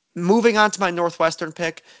 Moving on to my Northwestern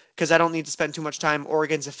pick, because I don't need to spend too much time.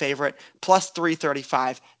 Oregon's a favorite, plus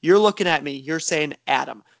 335. You're looking at me. You're saying,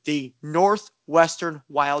 Adam, the Northwestern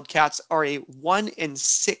Wildcats are a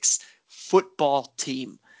 1-6 football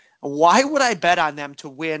team. Why would I bet on them to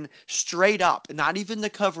win straight up, not even to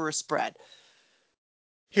cover a spread?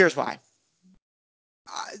 Here's why.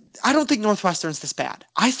 I don't think Northwestern's this bad.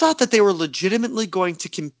 I thought that they were legitimately going to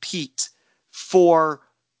compete for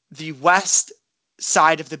the West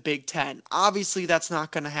side of the Big Ten. Obviously, that's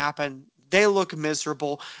not going to happen. They look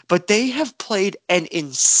miserable, but they have played an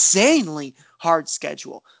insanely hard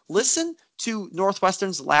schedule. Listen to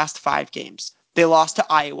Northwestern's last 5 games. They lost to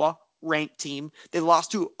Iowa, ranked team. They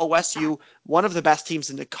lost to OSU, one of the best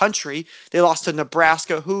teams in the country. They lost to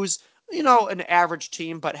Nebraska, who's an average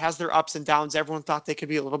team, but has their ups and downs. Everyone thought they could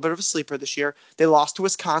be a little bit of a sleeper this year. They lost to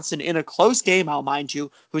Wisconsin in a close game, I'll mind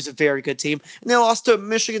you, who's a very good team. And they lost to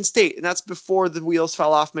Michigan State, and that's before the wheels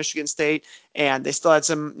fell off Michigan State, and they still had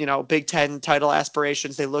some, Big Ten title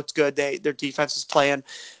aspirations. They looked good. Their defense was playing.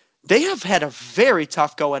 They have had a very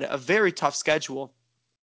tough go at it, a very tough schedule.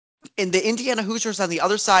 And the Indiana Hoosiers on the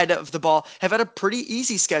other side of the ball have had a pretty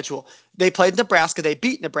easy schedule. They played Nebraska. They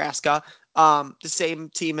beat Nebraska, the same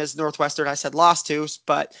team as Northwestern I said lost to,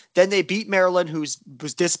 but then they beat Maryland, who was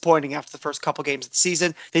disappointing after the first couple games of the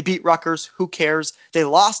season. They beat Rutgers. Who cares? They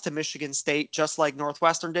lost to Michigan State, just like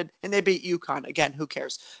Northwestern did, and they beat UConn. Again, who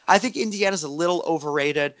cares? I think Indiana's a little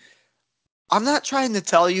overrated. I'm not trying to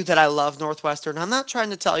tell you that I love Northwestern. I'm not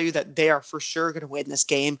trying to tell you that they are for sure going to win this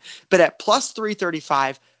game. But at plus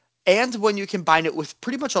 335, and when you combine it with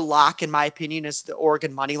pretty much a lock, in my opinion, is the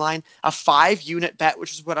Oregon money line, a 5-unit bet,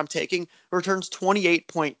 which is what I'm taking, returns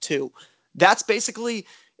 28.2. That's basically,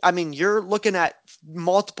 you're looking at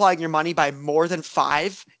multiplying your money by more than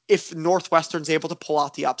 5 if Northwestern's able to pull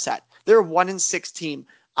out the upset. They're a 1-6 team.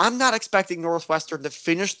 I'm not expecting Northwestern to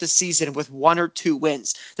finish the season with 1 or 2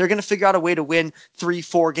 wins. They're going to figure out a way to win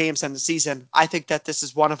 3-4 games in the season. I think that this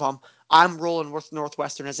is one of them. I'm rolling with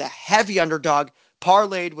Northwestern as a heavy underdog,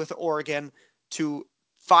 parlayed with Oregon to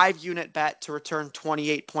 5-unit bet to return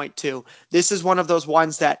 28.2. This is one of those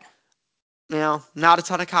ones that, not a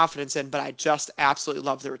ton of confidence in, but I just absolutely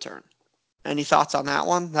love the return. Any thoughts on that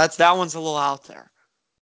one? That one's a little out there.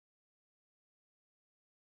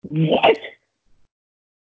 What?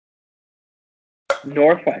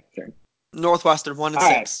 Northwestern. Northwestern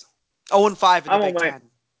 1-6. 0-5 in the Big Ten.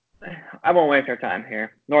 I won't waste our time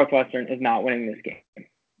here. Northwestern is not winning this game.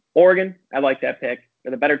 Oregon, I like that pick.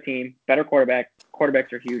 They're the better team, better quarterback.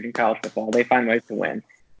 Quarterbacks are huge in college football. They find ways to win.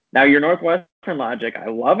 Now, your Northwestern logic, I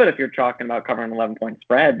love it if you're talking about covering an 11-point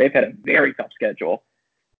spread. They've had a very tough schedule.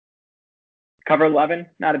 Cover 11,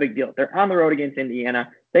 not a big deal. They're on the road against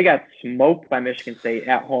Indiana. They got smoked by Michigan State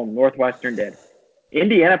at home. Northwestern did.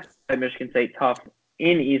 Indiana played Michigan State tough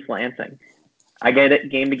in East Lansing. I get it.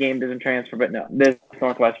 Game to game doesn't transfer, but no, this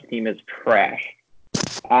Northwestern team is trash.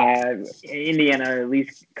 Indiana at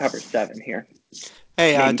least covers 7 here.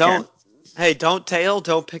 Hey, Maybe don't 10. don't tail.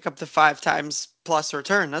 Don't pick up the 5 times plus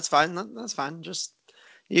return. That's fine. That's fine. Just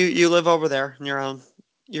you live over there in your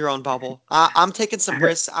own bubble. I'm taking some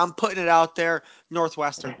risks. I'm putting it out there.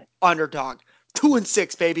 Northwestern underdog,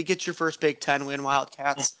 2-6, baby. Get your first Big Ten win,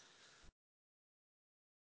 Wildcats.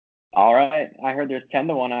 All right. I heard there's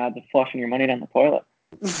 10-1 odds of flushing your money down the toilet.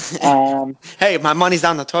 Hey, my money's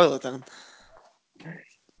down the toilet then.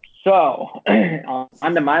 So,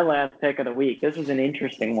 on to my last pick of the week. This is an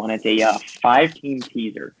interesting one. It's a 5-team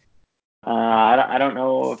teaser. I don't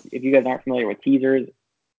know if you guys aren't familiar with teasers.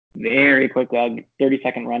 Very quick,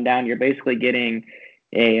 30-second rundown. You're basically getting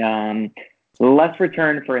a less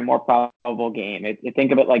return for a more probable game.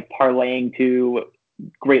 Think of it like parlaying to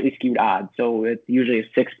greatly skewed odds. So it's usually a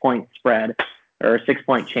 6-point spread or a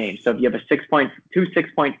 6-point change. So if you have two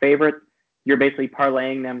 6-point favorites, you're basically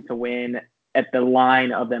parlaying them to win at the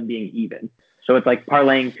line of them being even. So it's like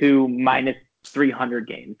parlaying 2 minus 300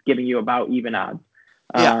 games, giving you about even odds.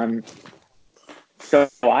 Yeah. So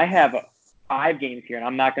I have 5 games here, and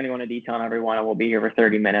I'm not going to go into detail on every one. I will be here for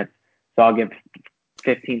 30 minutes, so I'll give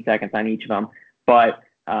 15 seconds on each of them. But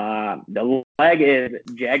the leg is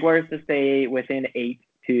Jaguars to stay within 8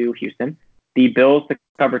 to Houston, the Bills to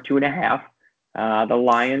cover 2.5, the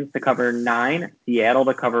Lions to cover 9, Seattle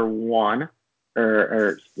to cover 1,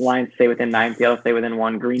 or Lions stay within 9, Seattle stay within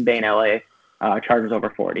 1, Green Bay and LA, Chargers over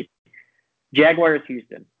 40. Jaguars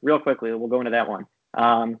Houston, real quickly, we'll go into that one.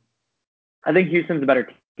 I think Houston's a better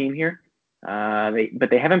team here, but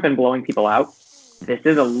they haven't been blowing people out. This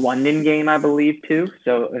is a London game, I believe, too.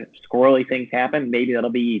 So if squirrely things happen, maybe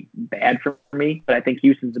that'll be bad for me. But I think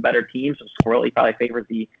Houston's a better team, so squirrely probably favors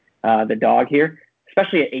the dog here,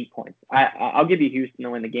 especially at 8 points. I'll give you Houston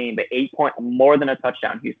to win the game, but 8 points, more than a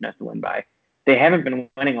touchdown, Houston has to win by. They haven't been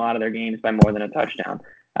winning a lot of their games by more than a touchdown.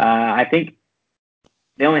 I think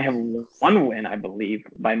they only have one win, I believe,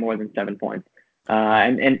 by more than 7 points.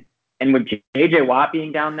 And with J.J. Watt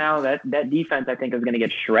being down now, that defense, I think, is going to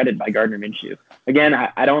get shredded by Gardner Minshew. Again,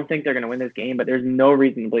 I don't think they're going to win this game, but there's no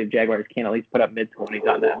reason to believe Jaguars can't at least put up mid-20s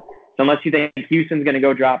on them. So unless you think Houston's going to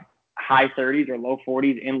go drop high 30s or low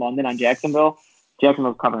 40s in London on Jacksonville's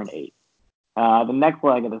covering 8. The next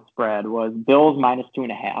leg of the spread was Bills minus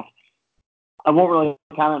 2.5. I won't really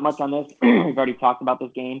comment much on this. We've already talked about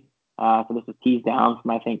this game. So this is teased down from,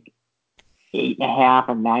 I think, 8.5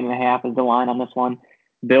 or 9.5 is the line on this one.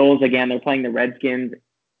 Bills, again, they're playing the Redskins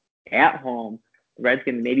at home. The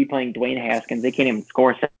Redskins may be playing Dwayne Haskins. They can't even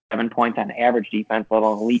score 7 points on average defense, let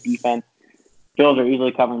alone elite defense. Bills are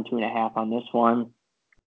easily covering 2.5 on this one.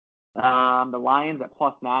 The Lions at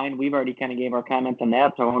 +9. We've already kind of gave our comments on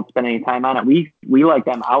that, so I won't spend any time on it. We like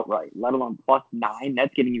them outright, let alone +9.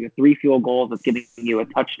 That's giving you 3 field goals. That's giving you a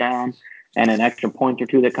touchdown and an extra point or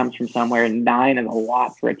two that comes from somewhere. 9 is a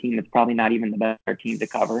lot for a team that's probably not even the better team to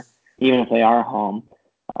cover, even if they are home.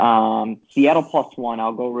 Seattle +1.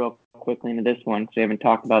 I'll go real quickly into this one because we haven't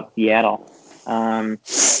talked about Seattle.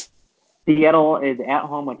 Seattle is at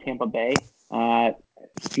home with Tampa Bay.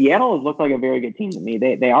 Seattle has looked like a very good team to me.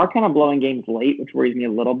 They are kind of blowing games late, which worries me a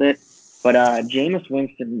little bit. But Jameis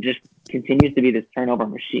Winston just continues to be this turnover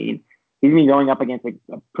machine. He's been going up against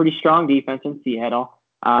a pretty strong defense in Seattle.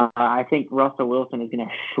 I think Russell Wilson is going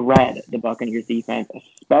to shred the Buccaneers defense,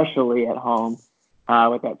 especially at home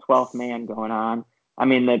with that 12th man going on. I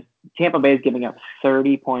mean, the Tampa Bay is giving up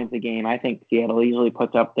 30 points a game. I think Seattle easily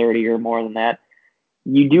puts up 30 or more than that.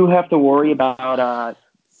 You do have to worry about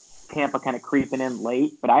Tampa kind of creeping in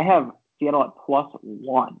late, but I have Seattle at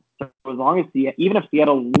 +1. So as long as even if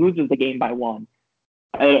Seattle loses the game by 1,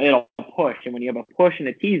 it'll push. And when you have a push and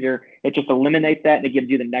a teaser, it just eliminates that and it gives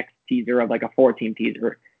you the next teaser of like a 4-team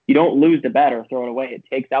teaser. You don't lose the bet or throw it away. It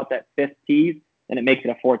takes out that 5th tease and it makes it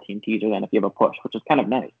a 4-team teaser then if you have a push, which is kind of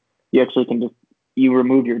nice. You actually can just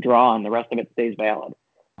remove your draw and the rest of it stays valid.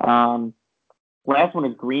 Last one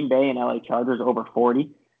is Green Bay and LA Chargers over 40.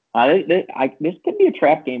 This could be a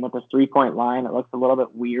trap game with this 3-point line. It looks a little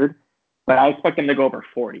bit weird, but I expect them to go over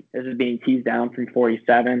 40. This is being teased down from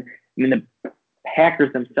 47. I mean, the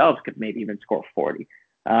Packers themselves could maybe even score 40.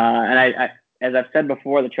 And I, as I've said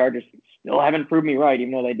before, the Chargers still haven't proved me right,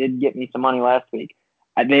 even though they did get me some money last week.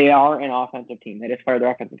 They are an offensive team. They just fired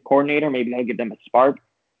their offensive coordinator. Maybe that'll give them a spark.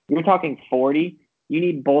 You're talking 40. You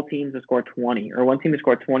need both teams to score 20, or one team to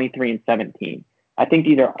score 23 and 17. I think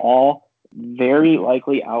these are all very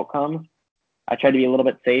likely outcomes. I tried to be a little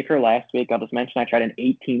bit safer last week. I'll just mention I tried an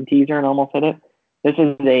 8-team teaser and almost hit it. This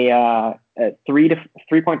is a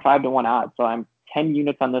 3.5 to 1 odds, so I'm 10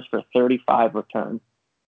 units on this for 35 return.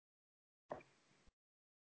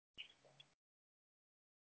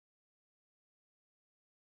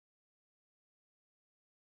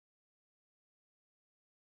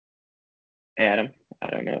 Adam, I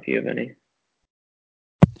don't know if you have any.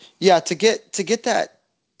 Yeah, to get that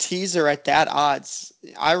teaser at that odds,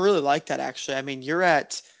 I really like that actually. I mean, you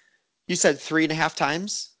said 3.5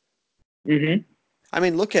 times. Mm-hmm. I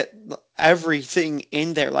mean, look at everything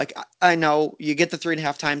in there. Like, I know you get the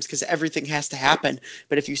 3.5 times because everything has to happen,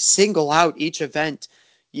 but if you single out each event,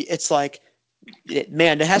 it's like,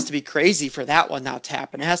 man, it has to be crazy for that one not to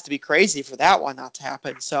happen. It has to be crazy for that one not to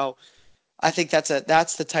happen. So I think that's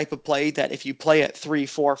the type of play that if you play it 3,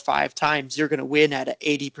 4, 5 times, you're going to win at an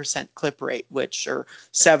 80% clip rate, or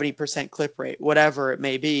 70% clip rate, whatever it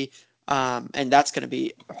may be. And that's going to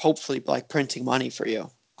be hopefully like printing money for you.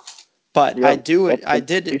 But Yep, that's I the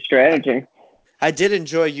did, new strategy. I did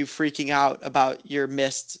enjoy you freaking out about your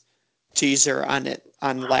missed teaser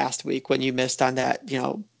on last week when you missed on that,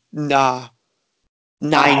 nah, A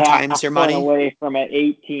 9 half times your point money. away from an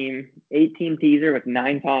 8-team teaser with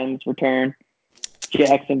 9 times return.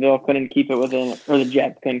 Jacksonville couldn't keep it within, or the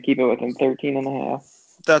Jets couldn't keep it within 13.5.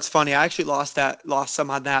 That's funny. I actually lost some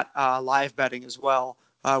on that live betting as well.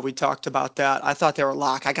 We talked about that. I thought they were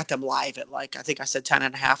lock. I got them live at like I think I said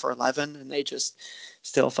 10.5 or 11, and they just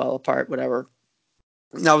still fell apart. Whatever.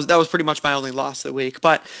 That was pretty much my only loss of the week.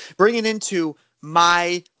 But bringing into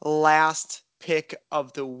my last pick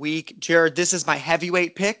of the week, Jared. This is my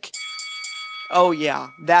heavyweight pick. Oh yeah,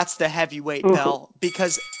 that's the heavyweight Ooh. bell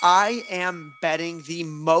because I am betting the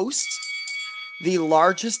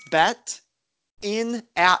largest bet in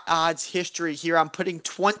at odds history here. I'm putting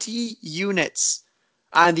 20 units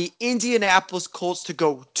on the Indianapolis Colts to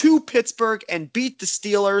go to Pittsburgh and beat the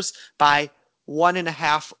Steelers by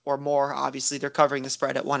 1.5 or more. Obviously, they're covering the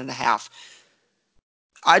spread at 1.5.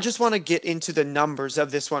 I just want to get into the numbers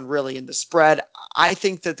of this one really in the spread. I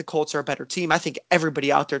think that the Colts are a better team. I think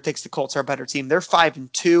everybody out there thinks the Colts are a better team. They're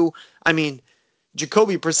 5-2. I mean,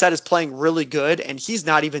 Jacoby Brissett is playing really good, and he's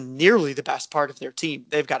not even nearly the best part of their team.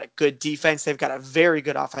 They've got a good defense. They've got a very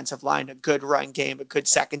good offensive line, a good run game, a good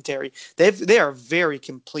secondary. They are a very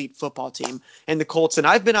complete football team. And the Colts, and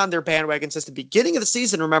I've been on their bandwagon since the beginning of the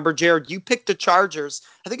season. Remember, Jared, you picked the Chargers,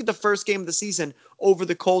 I think, at the first game of the season over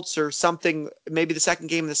the Colts or something, maybe the second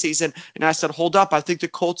game of the season. And I said, hold up, I think the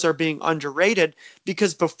Colts are being underrated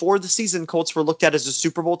because before the season, Colts were looked at as a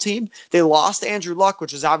Super Bowl team. They lost Andrew Luck,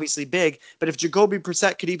 which is obviously big, but if Jacoby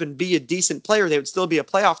Brissett could even be a decent player, they would still be a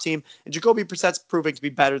playoff team, and Jacoby Brissett's proving to be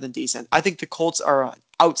better than decent. I think the Colts are an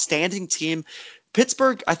outstanding team.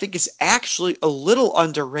 Pittsburgh, I think, is actually a little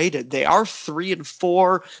underrated. They are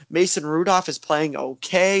 3-4. Mason Rudolph is playing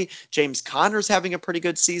okay. James Conner's having a pretty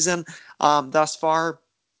good season thus far.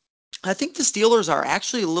 I think the Steelers are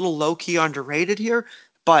actually a little low key underrated here,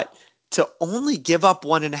 but to only give up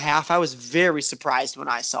 1.5, I was very surprised when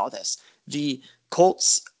I saw this. The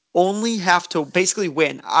Colts only have to basically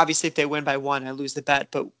win. Obviously, if they win by one, I lose the bet.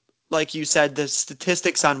 But like you said, the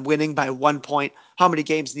statistics on winning by 1 point, how many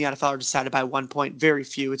games in the NFL are decided by 1 point? Very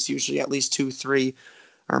few. It's usually at least 2, 3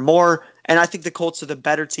 or more. And I think the Colts are the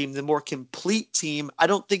better team, the more complete team. I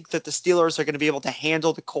don't think that the Steelers are going to be able to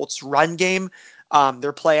handle the Colts' run game,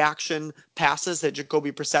 their play action passes that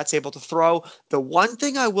Jacoby Brissett's able to throw. The one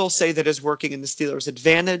thing I will say that is working in the Steelers'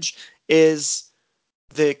 advantage is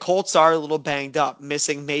the Colts are a little banged up,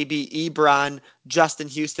 missing maybe Ebron, Justin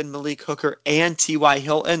Houston, Malik Hooker, and T.Y.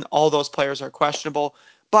 Hilton. All those players are questionable.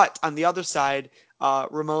 But on the other side,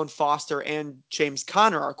 Ramon Foster and James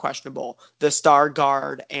Conner are questionable, the star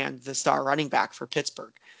guard and the star running back for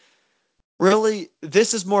Pittsburgh. Really,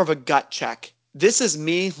 this is more of a gut check. This is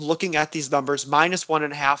me looking at these numbers,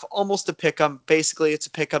 -1.5, almost a pick 'em. Basically, it's a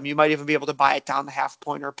pick 'em. You might even be able to buy it down the half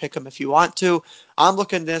point or pick 'em if you want to. I'm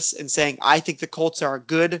looking at this and saying I think the Colts are a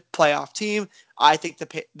good playoff team. I think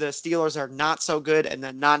the Steelers are not so good and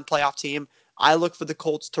a non-playoff team. I look for the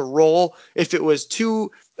Colts to roll. If it was two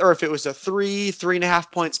or if it was a 3.5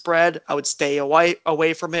 point spread, I would stay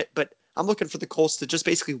away from it. But I'm looking for the Colts to just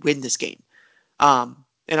basically win this game.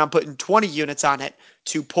 And I'm putting 20 units on it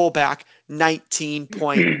to pull back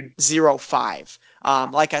 19.05.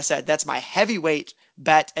 Like I said, that's my heavyweight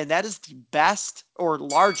bet, and that is the best or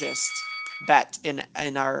largest bet in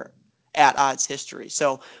our at odds history.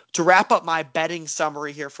 So to wrap up my betting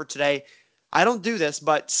summary here for today, I don't do this,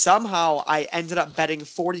 but somehow I ended up betting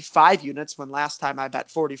 45 units when last time I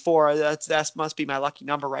bet 44. That must be my lucky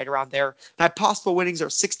number right around there. My possible winnings are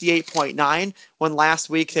 68.9 when last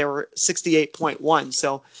week they were 68.1.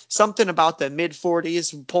 So something about the mid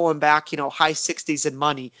 40s pulling back, high 60s in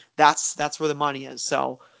money. That's where the money is.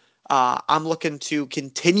 So I'm looking to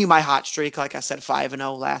continue my hot streak. Like I said,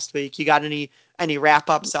 5-0 last week. You got any wrap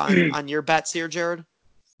ups on your bets here, Jared?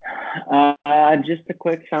 Just a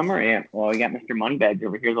quick summary. Well, we got Mr. Moneybags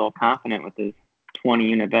over here, a little confident with his 20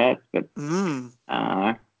 unit bets, but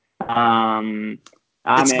uh, um, I'm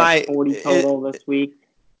it's at my 40 total this week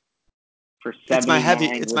for it's my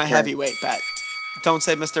 79, it's my which are heavyweight bet. Don't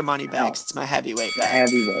say Mr. Moneybags. It's my heavyweight the bet.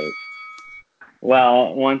 heavyweight.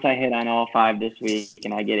 Well, once I hit on all 5 this week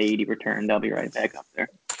and I get 80 returned, I'll be right back up there.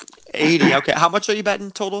 80. Okay. How much are you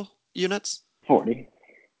betting total units? 40.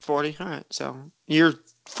 40. All right. So you're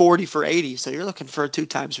 40 for 80. So you're looking for a 2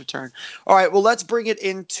 times return. All right. Well, let's bring it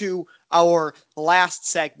into our last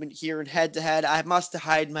segment here in head to head. I must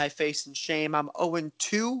hide my face in shame. I'm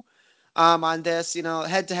 0-2 on this.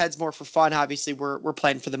 Head to head's more for fun. Obviously, we're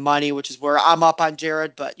playing for the money, which is where I'm up on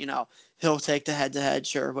Jared, but he'll take the head to head,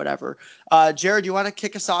 sure, whatever. Jared, you want to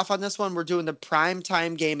kick us off on this one? We're doing the prime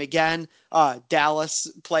time game again.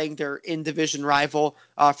 Dallas playing their in division rival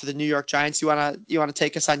for the New York Giants. You wanna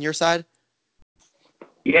take us on your side?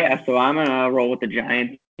 Yeah, so I'm gonna roll with the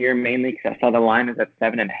Giants here mainly because I saw the line is at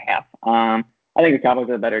 7.5. I think the Cowboys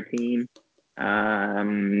are a better team.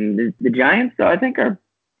 The Giants, though, I think are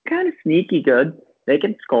kind of sneaky good. They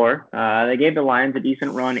can score. They gave the Lions a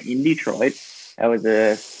decent run in Detroit. That was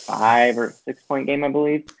a 5 or 6 point game, I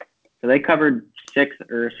believe. So they covered 6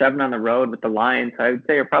 or 7 on the road with the Lions. So I would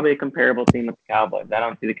say are probably a comparable team with the Cowboys. I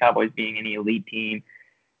don't see the Cowboys being any elite team.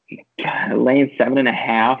 Laying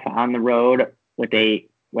 7.5 on the road with a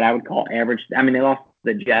what I would call average. I mean, they lost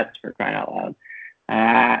the Jets for crying out loud.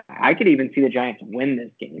 I could even see the Giants win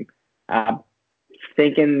this game.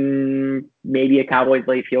 Thinking maybe a Cowboys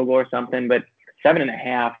late field goal or something, but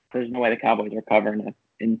 7.5. There's no way the Cowboys are covering an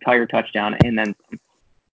entire touchdown and then.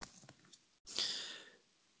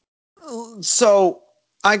 So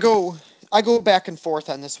I go back and forth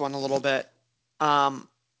on this one a little bit. Um,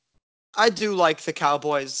 I do like the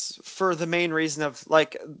Cowboys for the main reason of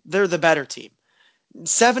like they're the better team.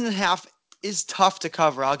 7.5 is tough to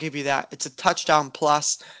cover. I'll give you that. It's a touchdown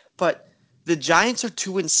plus, but the Giants are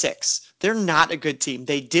 2-6. They're not a good team.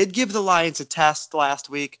 They did give the Lions a test last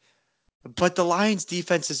week, but the Lions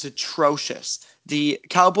defense is atrocious. The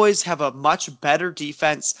Cowboys have a much better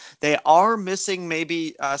defense. They are missing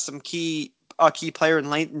maybe some key player in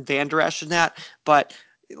Leighton Vander Esch in that, but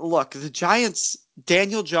look, the Giants.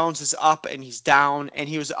 Daniel Jones is up and he's down, and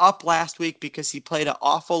he was up last week because he played an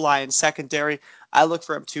awful Lions secondary. I look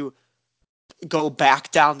for him to go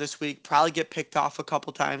back down this week, probably get picked off a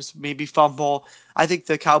couple times, maybe fumble. I think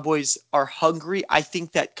the Cowboys are hungry. I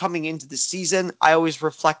think that coming into the season, I always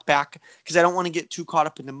reflect back because I don't want to get too caught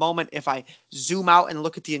up in the moment. If I zoom out and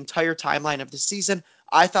look at the entire timeline of the season,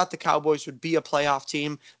 I thought the Cowboys would be a playoff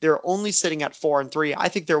team. They're only sitting at 4-3. I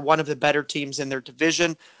think they're one of the better teams in their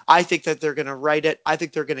division. I think that they're going to right it. I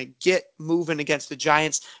think they're going to get moving against the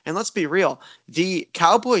Giants. And let's be real, the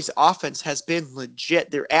Cowboys offense has been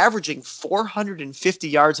legit. They're averaging 450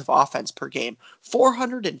 yards of offense per game.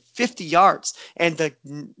 450 yards. And the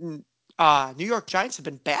New York Giants have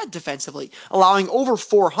been bad defensively, allowing over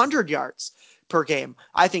 400 yards per game.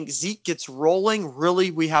 I think Zeke gets rolling. Really,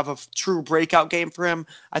 we have a true breakout game for him.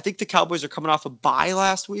 I think the Cowboys are coming off a bye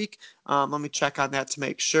last week. Let me check on that to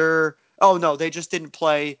make sure. Oh, no, they just didn't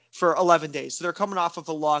play for 11 days. So they're coming off of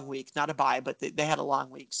a long week, not a bye, but they had a long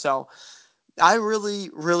week. So I really,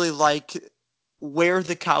 really like where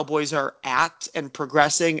the Cowboys are at and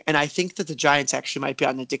progressing. And I think that the Giants actually might be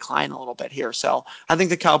on the decline a little bit here. So I think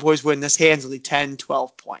the Cowboys win this handily 10,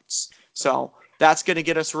 12 points. So that's going to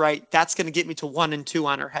get us right. That's going to get me to 1-2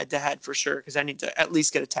 on our head to head for sure because I need to at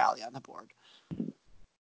least get a tally on the board.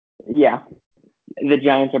 Yeah. The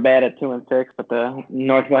Giants are bad at 2-6, but the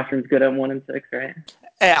Northwestern's good at 1-6, right?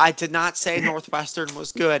 Hey, I did not say Northwestern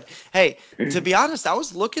was good. Hey, to be honest, I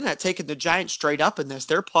was looking at taking the Giants straight up in this.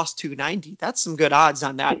 They're plus 290. That's some good odds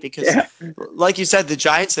on that because, Yeah. like you said, the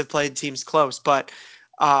Giants have played teams close. But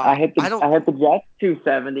I hit I the don't. I hit the Jets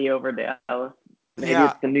 270 over Dallas. Maybe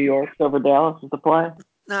Yeah, it's the New York's over Dallas is the play.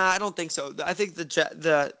 nah, I don't think so. I think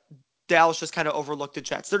the Dallas just kind of overlooked the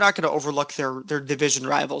Jets. They're not going to overlook their division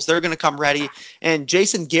rivals. They're going to come ready. And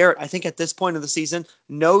Jason Garrett, I think at this point of the season,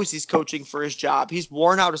 knows he's coaching for his job. He's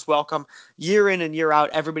worn out his welcome year in and year out.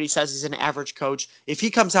 Everybody says he's an average coach. If he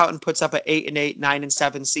comes out and puts up an 8-8,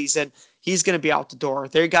 9-7 season, he's going to be out the door.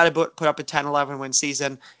 They got to put up a 10-11 win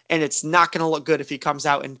season, and it's not going to look good if he comes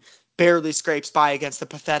out and barely scrapes by against the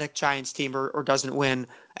pathetic Giants team or doesn't win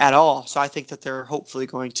at all. So I think that they're hopefully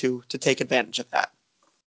going to take advantage of that.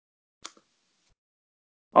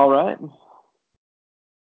 All right.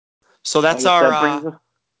 So I guess that brings us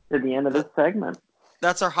to the end of this segment.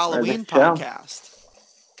 that's our Or this Halloween show. podcast.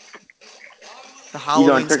 The You going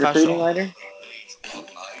Halloween trick-or-treating special. later?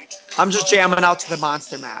 I'm just jamming out to the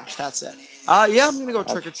Monster Mash. That's it. Yeah, I'm gonna go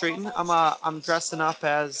trick or treating. I'm dressing up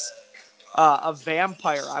as a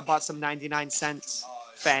vampire. I bought some 99-cent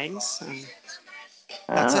fangs, and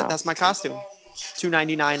that's it. Ah. That's my costume.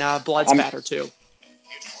 $2.99 blood I'm spatter too.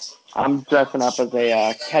 I'm dressing up as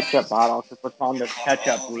a ketchup bottle because we're calling this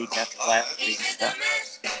ketchup week after last week. So.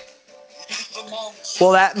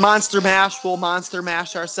 Well, that Monster Mash, we'll Monster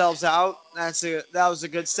Mash ourselves out. That was a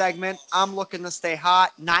good segment. I'm looking to stay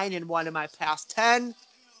hot. 9-1 in my past 10.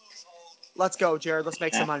 Let's go, Jared. Let's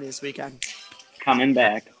make some Yeah. money this weekend. Coming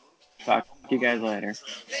back. Talk to you guys later.